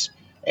to this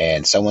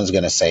and someone's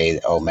going to say,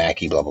 oh,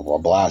 Mackey, blah, blah, blah,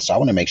 blah. So I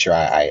want to make sure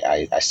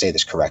I say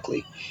this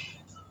correctly.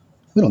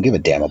 We don't give a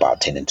damn about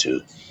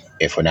 10-2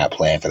 if we're not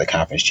playing for the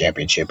conference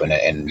championship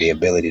and the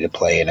ability to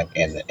play in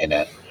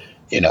a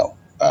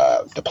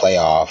the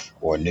playoff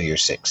or New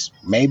Year's Six.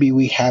 Maybe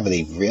we have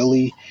a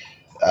really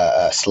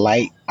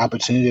slight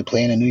opportunity to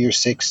play in a New Year's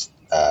Six,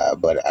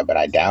 but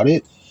I doubt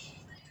it.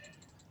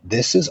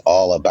 This is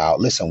all about.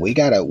 Listen, we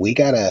have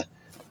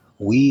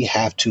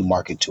to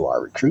market to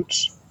our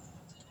recruits.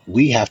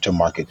 We have to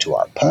market to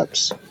our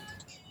pups.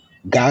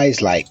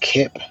 Guys like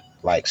Kip,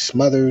 like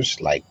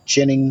Smothers, like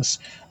Jennings.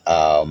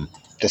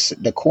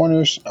 The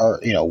corners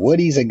are,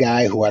 Woody's a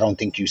guy who I don't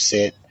think you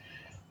sit,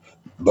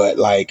 but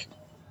like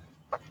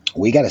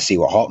we got to see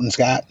what Halton's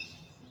got.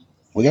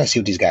 We got to see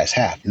what these guys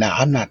have. Now,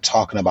 I'm not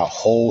talking about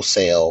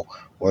wholesale.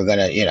 We're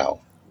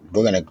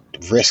gonna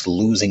risk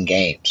losing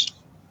games.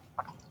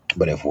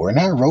 But if we're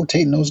not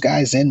rotating those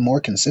guys in more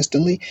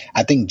consistently,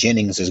 I think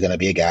Jennings is going to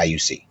be a guy you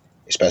see,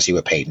 especially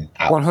with Peyton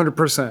out.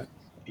 100%.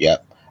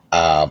 Yep.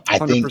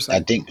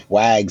 I think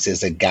Wags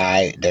is a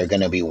guy they're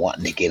going to be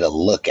wanting to get a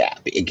look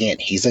at. Again,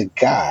 he's a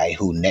guy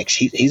who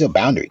he's a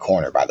boundary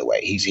corner, by the way.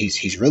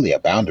 He's really a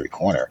boundary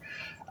corner.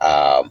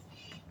 And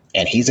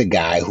he's a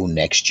guy who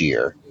next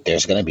year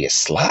there's going to be a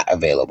slot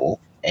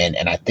available. And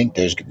I think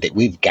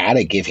we've got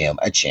to give him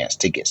a chance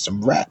to get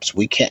some reps.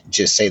 We can't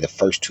just say the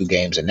first 2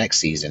 games of next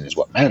season is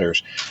what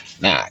matters.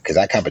 Nah, because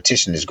that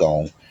competition is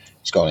going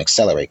to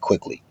accelerate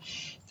quickly.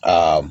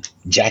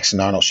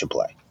 Jackson Arnold should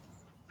play.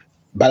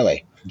 By the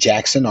way,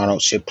 Jackson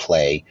Arnold should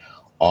play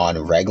on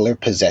regular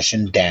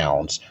possession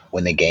downs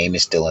when the game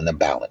is still in the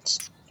balance.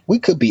 We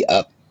could be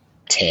up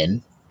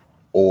 10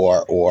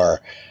 or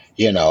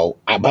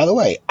by the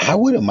way, I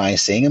wouldn't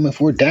mind seeing him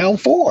if we're down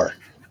 4.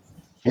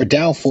 We're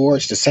down 4.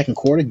 It's the second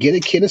quarter. Get a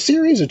kid a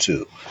series or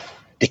 2.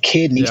 The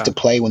kid needs to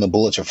play when the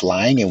bullets are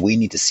flying, and we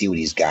need to see what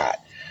he's got.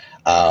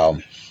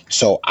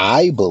 So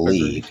I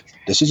believe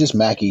this is just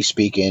Mackey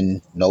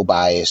speaking, no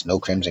bias,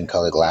 no crimson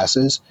colored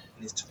glasses.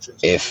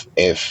 If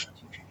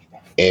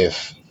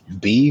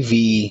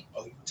BV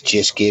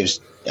just gives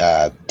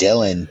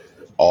Dylan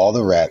all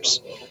the reps,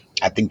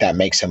 I think that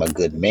makes him a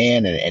good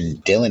man,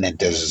 and Dylan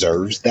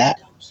deserves that.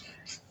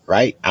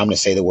 Right? I'm going to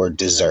say the word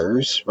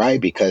deserves, right?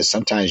 Because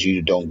sometimes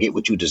you don't get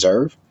what you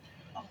deserve.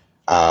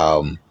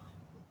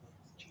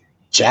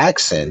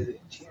 Jackson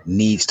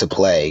needs to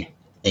play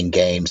in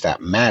games that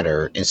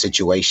matter in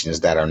situations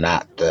that are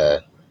not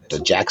the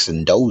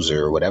Jackson Dozer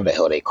or whatever the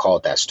hell they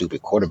called that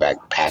stupid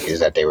quarterback package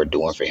that they were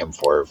doing for him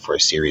for a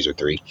series or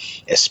 3,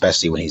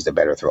 especially when he's the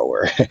better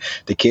thrower.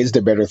 The kid's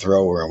the better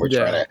thrower, and we're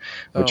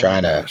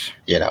trying to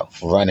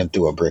run him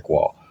through a brick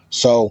wall.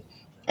 So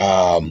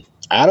I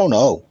don't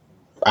know.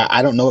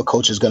 I don't know what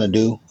coach is going to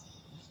do.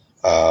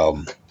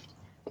 Um,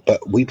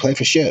 but we play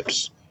for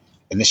ships,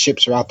 and the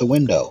ships are out the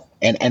window.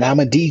 And I'm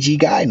a DG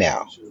guy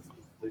now.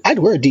 I'd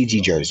wear a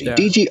DG jersey. Yeah.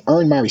 DG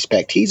earned my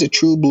respect. He's a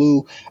true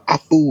blue. I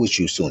fool with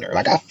you sooner.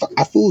 Like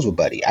I fools with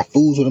Buddy. I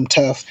fools with him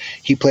tough.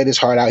 He played his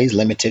heart out. He's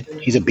limited.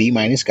 He's a B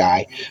minus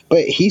guy,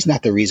 but he's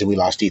not the reason we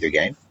lost either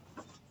game.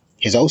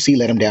 His OC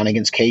let him down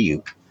against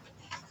KU,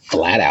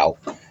 flat out.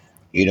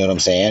 You know what I'm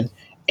saying?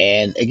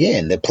 And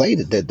again,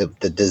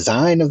 the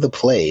design of the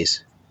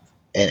plays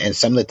and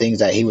some of the things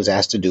that he was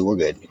asked to do were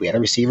good. We had a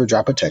receiver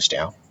drop a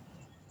touchdown.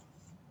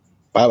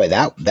 By the way,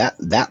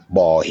 that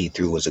ball he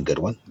threw was a good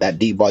one. That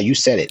deep ball, you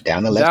said it,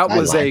 down the left That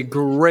was sideline. a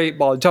great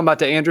ball. You talking about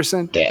to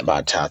Anderson?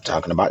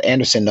 Talking about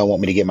Anderson don't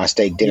want me to get my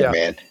steak dinner, Yeah.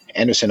 man.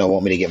 Anderson don't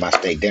want me to get my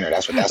steak dinner.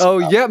 That's what that's Oh,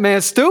 about. yeah,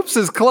 man. Stoops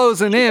is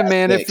closing in,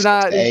 man. six, If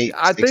not, 6 to 8,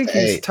 I 6 think to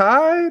he's 8.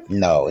 tied.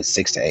 No, it's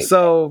 6 to 8.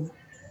 So,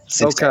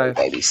 6 to 8,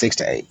 okay. baby. 6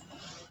 to 8.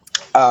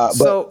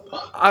 So,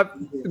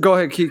 go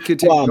ahead.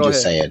 Continue. Well, Go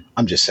ahead.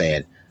 I'm just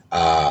saying.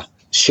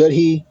 Should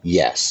he?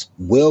 Yes.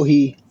 Will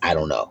he? I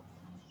don't know.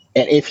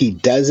 And if he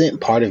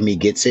doesn't, part of me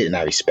gets it and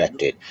I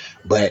respect it.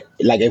 But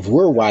like if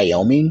we're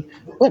Wyoming,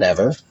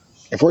 whatever.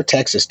 If we're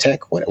Texas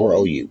Tech, or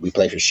OU, we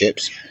play for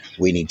ships.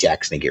 We need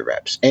Jackson to get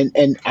reps.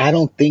 And I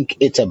don't think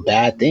it's a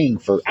bad thing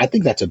I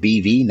think that's a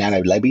BV, not a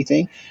Levy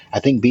thing. I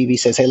think BV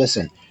says, hey,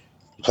 listen,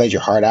 you played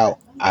your heart out.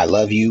 I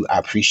love you. I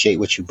appreciate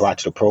what you brought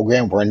to the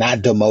program. We're not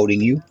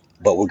demoting you,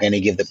 but we're going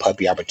to give the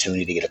puppy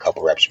opportunity to get a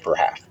couple reps per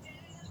half.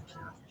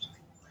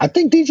 I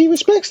think DG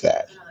respects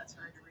that.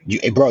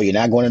 Hey, bro, you're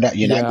not going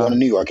to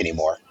New York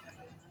anymore.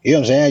 You know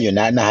what I'm saying? You're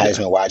not in the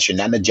Heisman watch. You're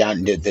not in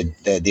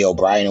the the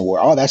O'Brien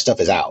Award. All that stuff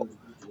is out.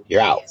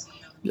 You're out.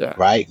 Yeah.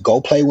 Right?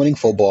 Go play winning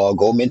football.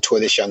 Go mentor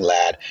this young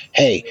lad.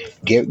 Hey,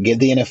 give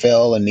the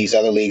NFL and these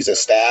other leagues a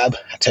stab.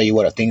 I tell you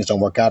what, if things don't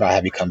work out, I'll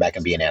have you come back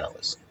and be an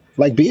analyst.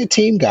 Like, be a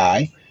team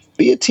guy.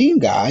 Be a team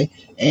guy,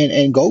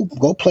 and go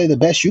play the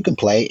best you can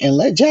play, and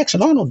let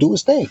Jackson Arnold do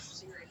his thing.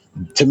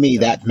 To me,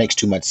 that makes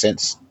too much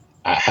sense.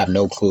 I have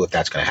no clue if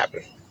that's going to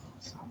happen.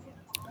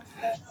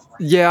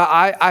 Yeah,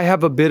 I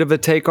have a bit of a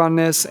take on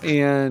this,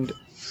 and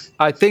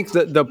I think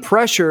that the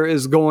pressure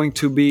is going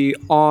to be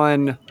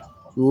on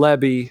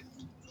Levy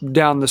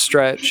down the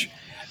stretch.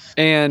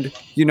 And,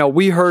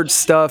 we heard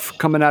stuff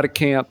coming out of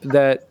camp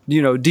that,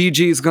 DG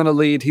is going to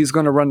lead, he's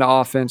going to run the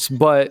offense,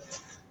 but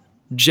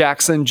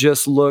Jackson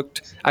just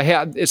looked,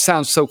 it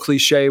sounds so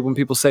cliche when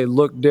people say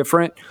look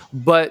different,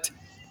 but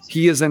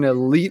he is an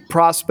elite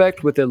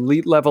prospect with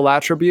elite level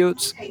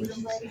attributes.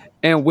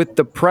 And with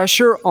the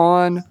pressure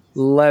on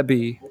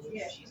Levy,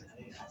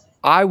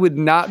 I would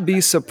not be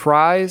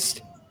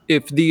surprised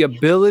if the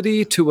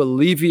ability to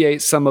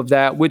alleviate some of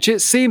that, which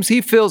it seems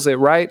he feels it,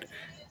 right?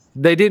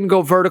 They didn't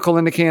go vertical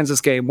in the Kansas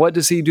game. What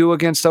does he do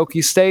against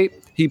Okie State?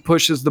 He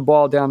pushes the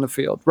ball down the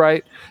field,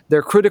 right?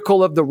 They're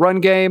critical of the run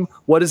game.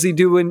 What does he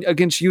do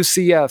against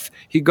UCF?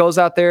 He goes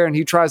out there and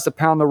he tries to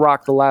pound the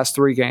rock the last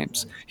 3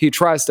 games. He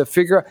tries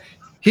to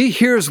he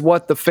hears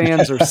what the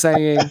fans are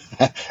saying.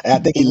 I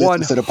think he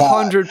listens to the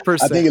pod.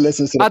 100%. I think he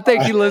listens to the pod. I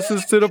think he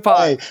listens to the pod.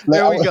 Hey,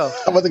 there we go.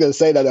 I wasn't going to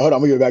say that. Hold on, I'm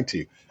going to get back to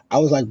you. I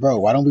was like, bro,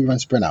 why don't we run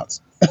sprint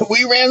outs?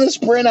 We ran the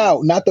sprint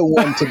out, not the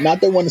one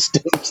to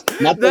Stoops.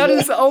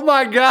 Oh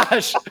my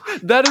gosh.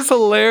 That is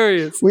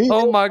hilarious.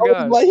 Oh my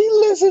gosh. Like, he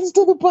listens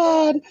to the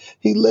pod.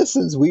 He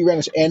listens. We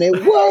ran and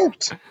it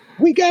worked.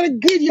 We got a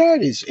good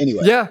yardage.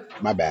 Anyway. Yeah.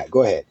 My bad.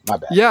 Go ahead. My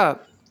bad. Yeah.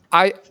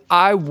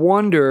 I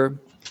wonder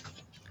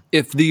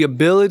if the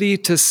ability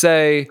to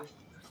say,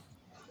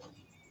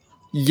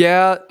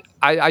 yeah,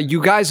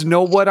 you guys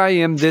know what I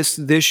am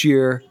this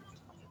year,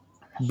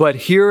 but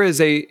here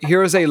is a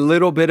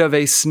little bit of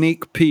a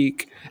sneak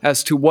peek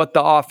as to what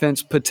the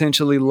offense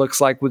potentially looks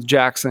like with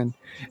Jackson.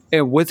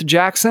 And with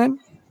Jackson,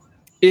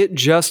 it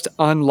just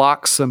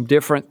unlocks some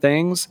different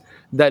things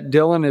that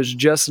Dylan is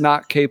just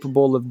not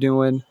capable of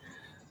doing.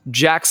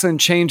 Jackson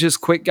changes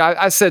quick.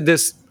 I said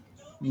this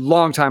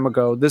long time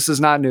ago. This is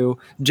not new.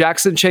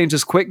 Jackson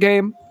changes quick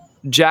game.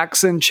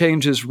 Jackson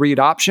changes read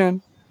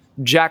option.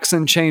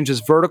 Jackson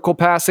changes vertical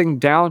passing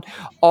down.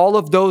 All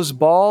of those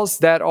balls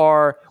that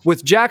are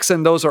with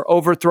Jackson, those are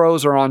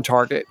overthrows or on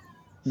target.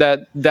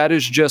 That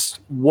is just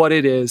what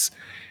it is.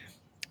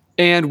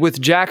 And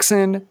with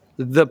Jackson,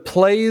 the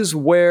plays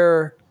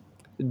where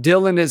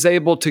Dylan is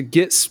able to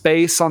get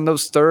space on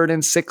those 3rd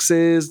and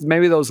 6s,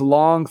 maybe those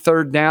long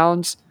 3rd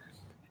downs,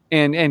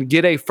 and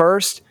get a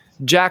first,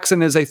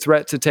 Jackson is a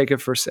threat to take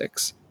it for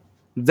 6.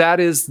 That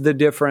is the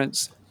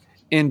difference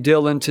in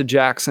Dylan to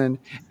Jackson.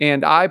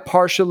 And I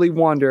partially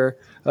wonder,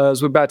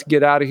 as we're about to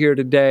get out of here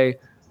today,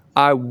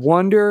 I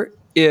wonder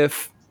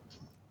if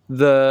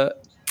the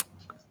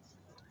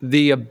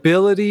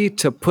ability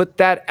to put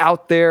that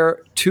out there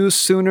to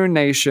Sooner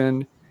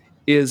Nation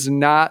is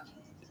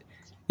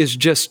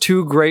just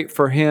too great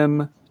for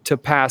him to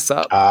pass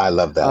up. I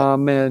love that.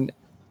 And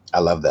I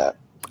love that.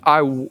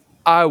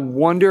 I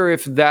wonder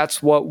if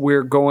that's what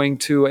we're going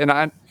to, and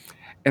I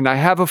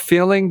have a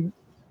feeling,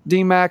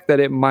 D-Mac,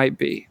 that it might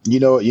be. You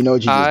know what you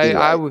just did,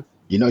 right?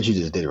 You know what you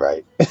just did,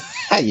 right?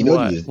 you know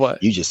What?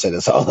 What? you just set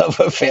us all up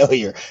for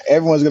failure.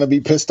 Everyone's gonna be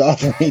pissed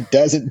off when he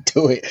doesn't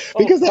do it Oh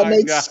because that my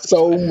makes gosh.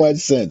 so much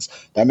sense.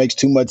 That makes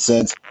too much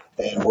sense,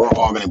 and we're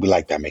all gonna be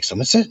like, that makes so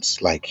much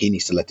sense. Like he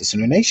needs to let the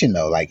Sooner Nation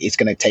know. Like it's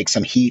gonna take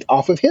some heat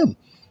off of him.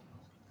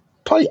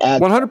 Probably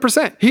add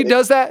 100%. He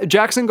does that.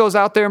 Jackson goes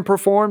out there and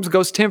performs,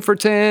 goes 10 for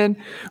 10,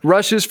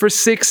 rushes for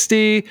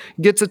 60,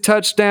 gets a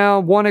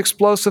touchdown, one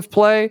explosive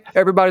play.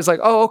 Everybody's like,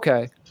 "Oh,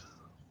 okay.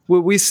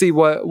 We see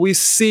what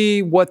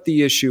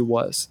the issue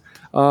was."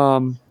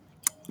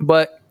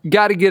 But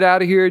got to get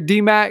out of here.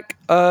 D-Mac,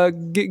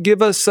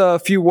 give us a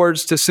few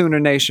words to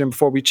Sooner Nation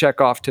before we check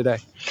off today.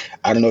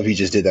 I don't know if you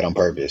just did that on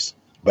purpose,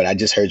 but I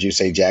just heard you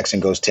say Jackson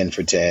goes 10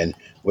 for 10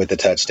 with a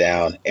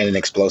touchdown and an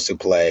explosive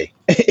play.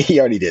 He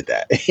already did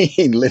that.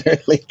 He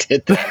literally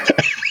did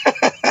that.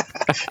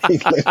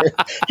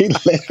 he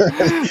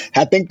literally,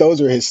 I think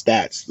those were his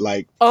stats.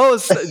 Like, Oh,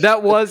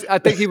 I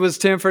think he was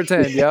 10 for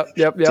 10. Yep.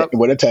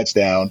 with a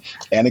touchdown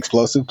and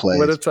explosive What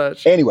a plays.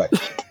 touch. Anyway,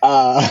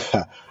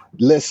 uh,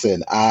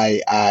 listen,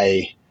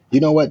 you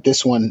know what?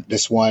 This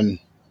one,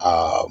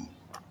 um,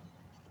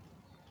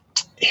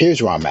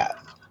 here's where I'm at.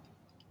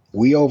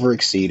 We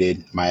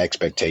overexceeded my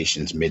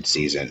expectations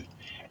mid-season,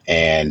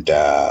 and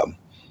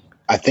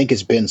I think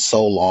it's been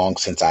so long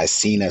since I've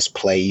seen us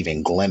play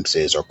even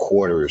glimpses or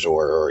quarters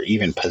or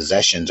even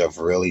possessions of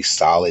really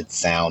solid,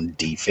 sound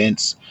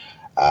defense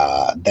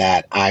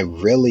that I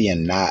really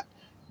am not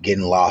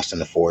getting lost in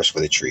the forest for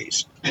the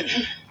trees.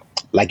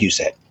 Like you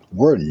said,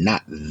 we're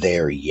not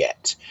there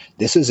yet.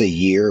 This is a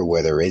year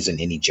where there isn't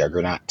any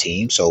juggernaut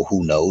team, so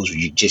who knows?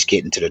 You just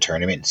get into the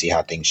tournament and see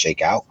how things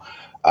shake out.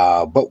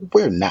 But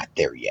we're not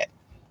there yet,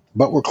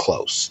 but we're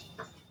close.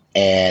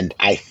 And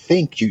I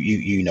think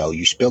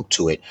you spoke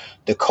to it.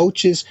 The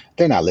coaches,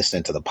 they're not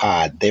listening to the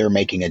pod. They're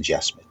making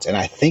adjustments. And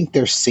I think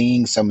they're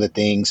seeing some of the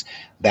things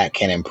that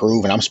can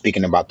improve. And I'm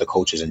speaking about the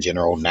coaches in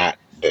general, not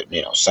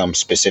some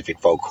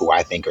specific folk who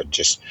I think are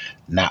just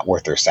not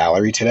worth their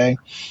salary today.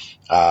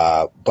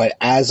 But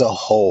as a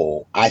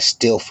whole, I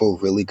still feel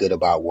really good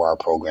about where our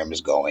program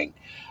is going.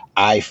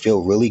 I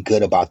feel really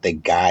good about the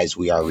guys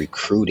we are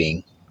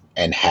recruiting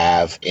and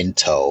have in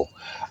tow.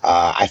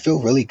 I feel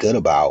really good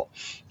about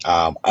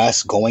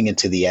us going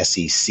into the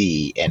SEC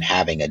and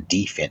having a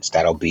defense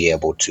that'll be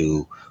able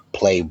to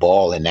play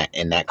ball in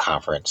that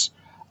conference,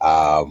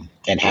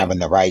 and having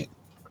the right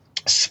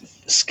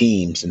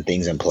schemes and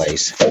things in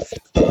place.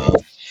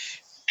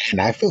 And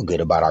I feel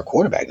good about our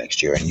quarterback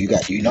next year. And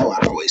I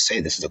always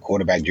say this is a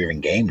quarterback driven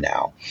game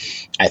now.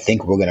 I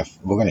think we're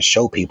gonna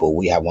show people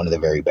we have one of the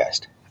very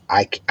best.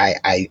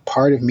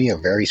 Part of me, a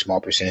very small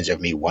percentage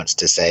of me, wants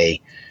to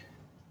say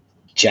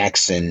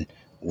Jackson.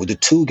 With the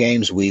two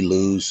games we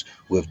lose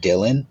with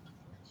Dylan,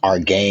 are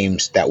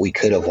games that we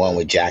could have won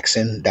with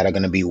Jackson that are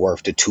going to be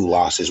worth the two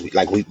losses.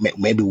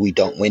 Maybe we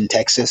don't win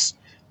Texas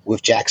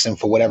with Jackson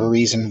for whatever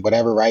reason,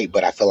 whatever, right?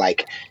 But I feel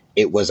like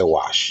it was a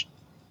wash.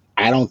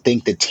 I don't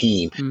think the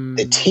team,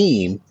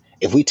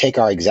 if we take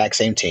our exact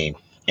same team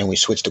and we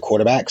switch the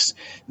quarterbacks,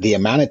 the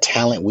amount of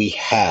talent we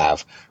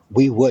have,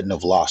 we wouldn't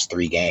have lost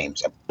 3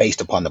 games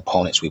based upon the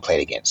opponents we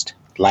played against.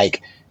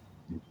 Like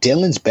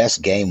Dylan's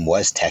best game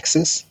was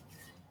Texas.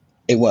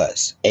 It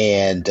was.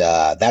 And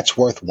that's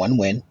worth 1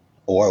 win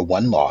or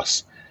 1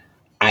 loss.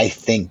 I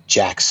think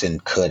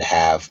Jackson could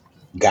have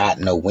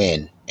gotten a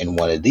win in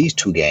one of these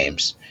 2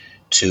 games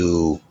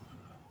to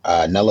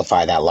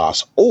nullify that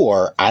loss,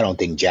 or I don't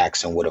think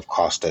Jackson would have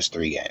cost us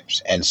 3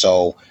 games. And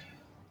so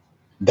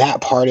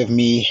that part of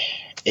me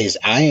is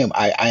I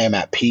am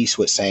at peace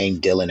with saying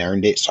Dylan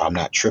earned it, so I'm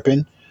not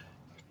tripping.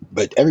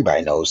 But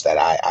everybody knows that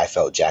I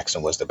felt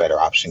Jackson was the better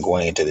option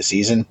going into the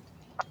season.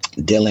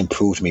 Dylan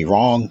proved me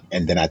wrong,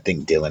 and then I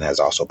think Dylan has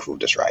also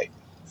proved us right.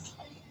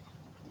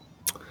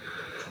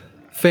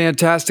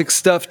 Fantastic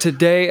stuff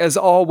today, as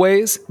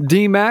always.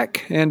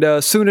 DMAC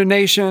and Sooner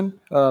Nation,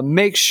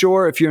 make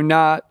sure if you're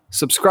not,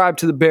 subscribe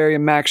to the Barry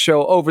and Mac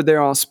Show over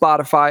there on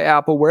Spotify,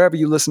 Apple, wherever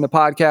you listen to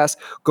podcasts.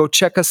 Go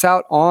check us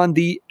out on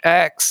the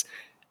X.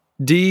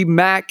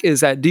 DMAC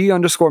is at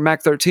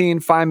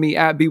D_Mac13. Find me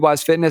at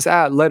BWise Fitness,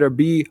 at letter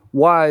B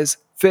Wise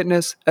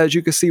Fitness, as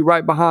you can see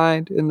right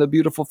behind in the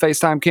beautiful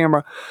FaceTime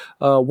camera.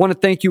 Want to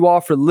thank you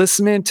all for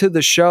listening to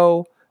the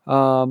show.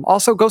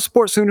 Also, go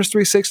support Sooners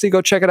 360.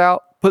 Go check it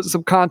out. Put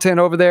some content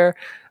over there.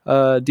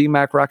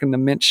 DMAC rocking the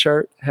mint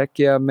shirt. Heck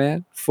yeah,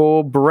 man.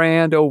 Full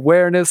brand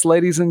awareness,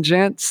 ladies and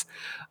gents.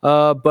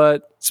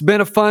 But it's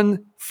been a fun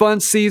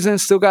season.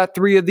 Still got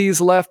 3 of these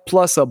left,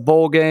 plus a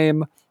bowl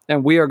game.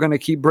 And we are going to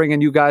keep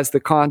bringing you guys the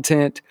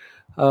content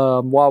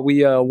while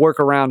we work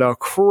around a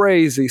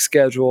crazy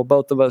schedule.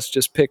 Both of us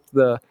just picked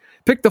the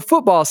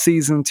football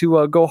season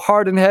to go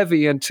hard and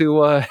heavy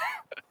into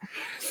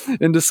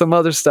into some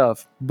other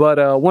stuff. But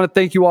I want to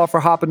thank you all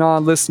for hopping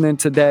on, listening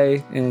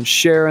today, and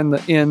sharing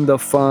in the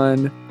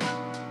fun.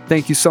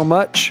 Thank you so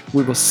much.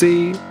 We will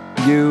see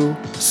you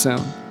soon.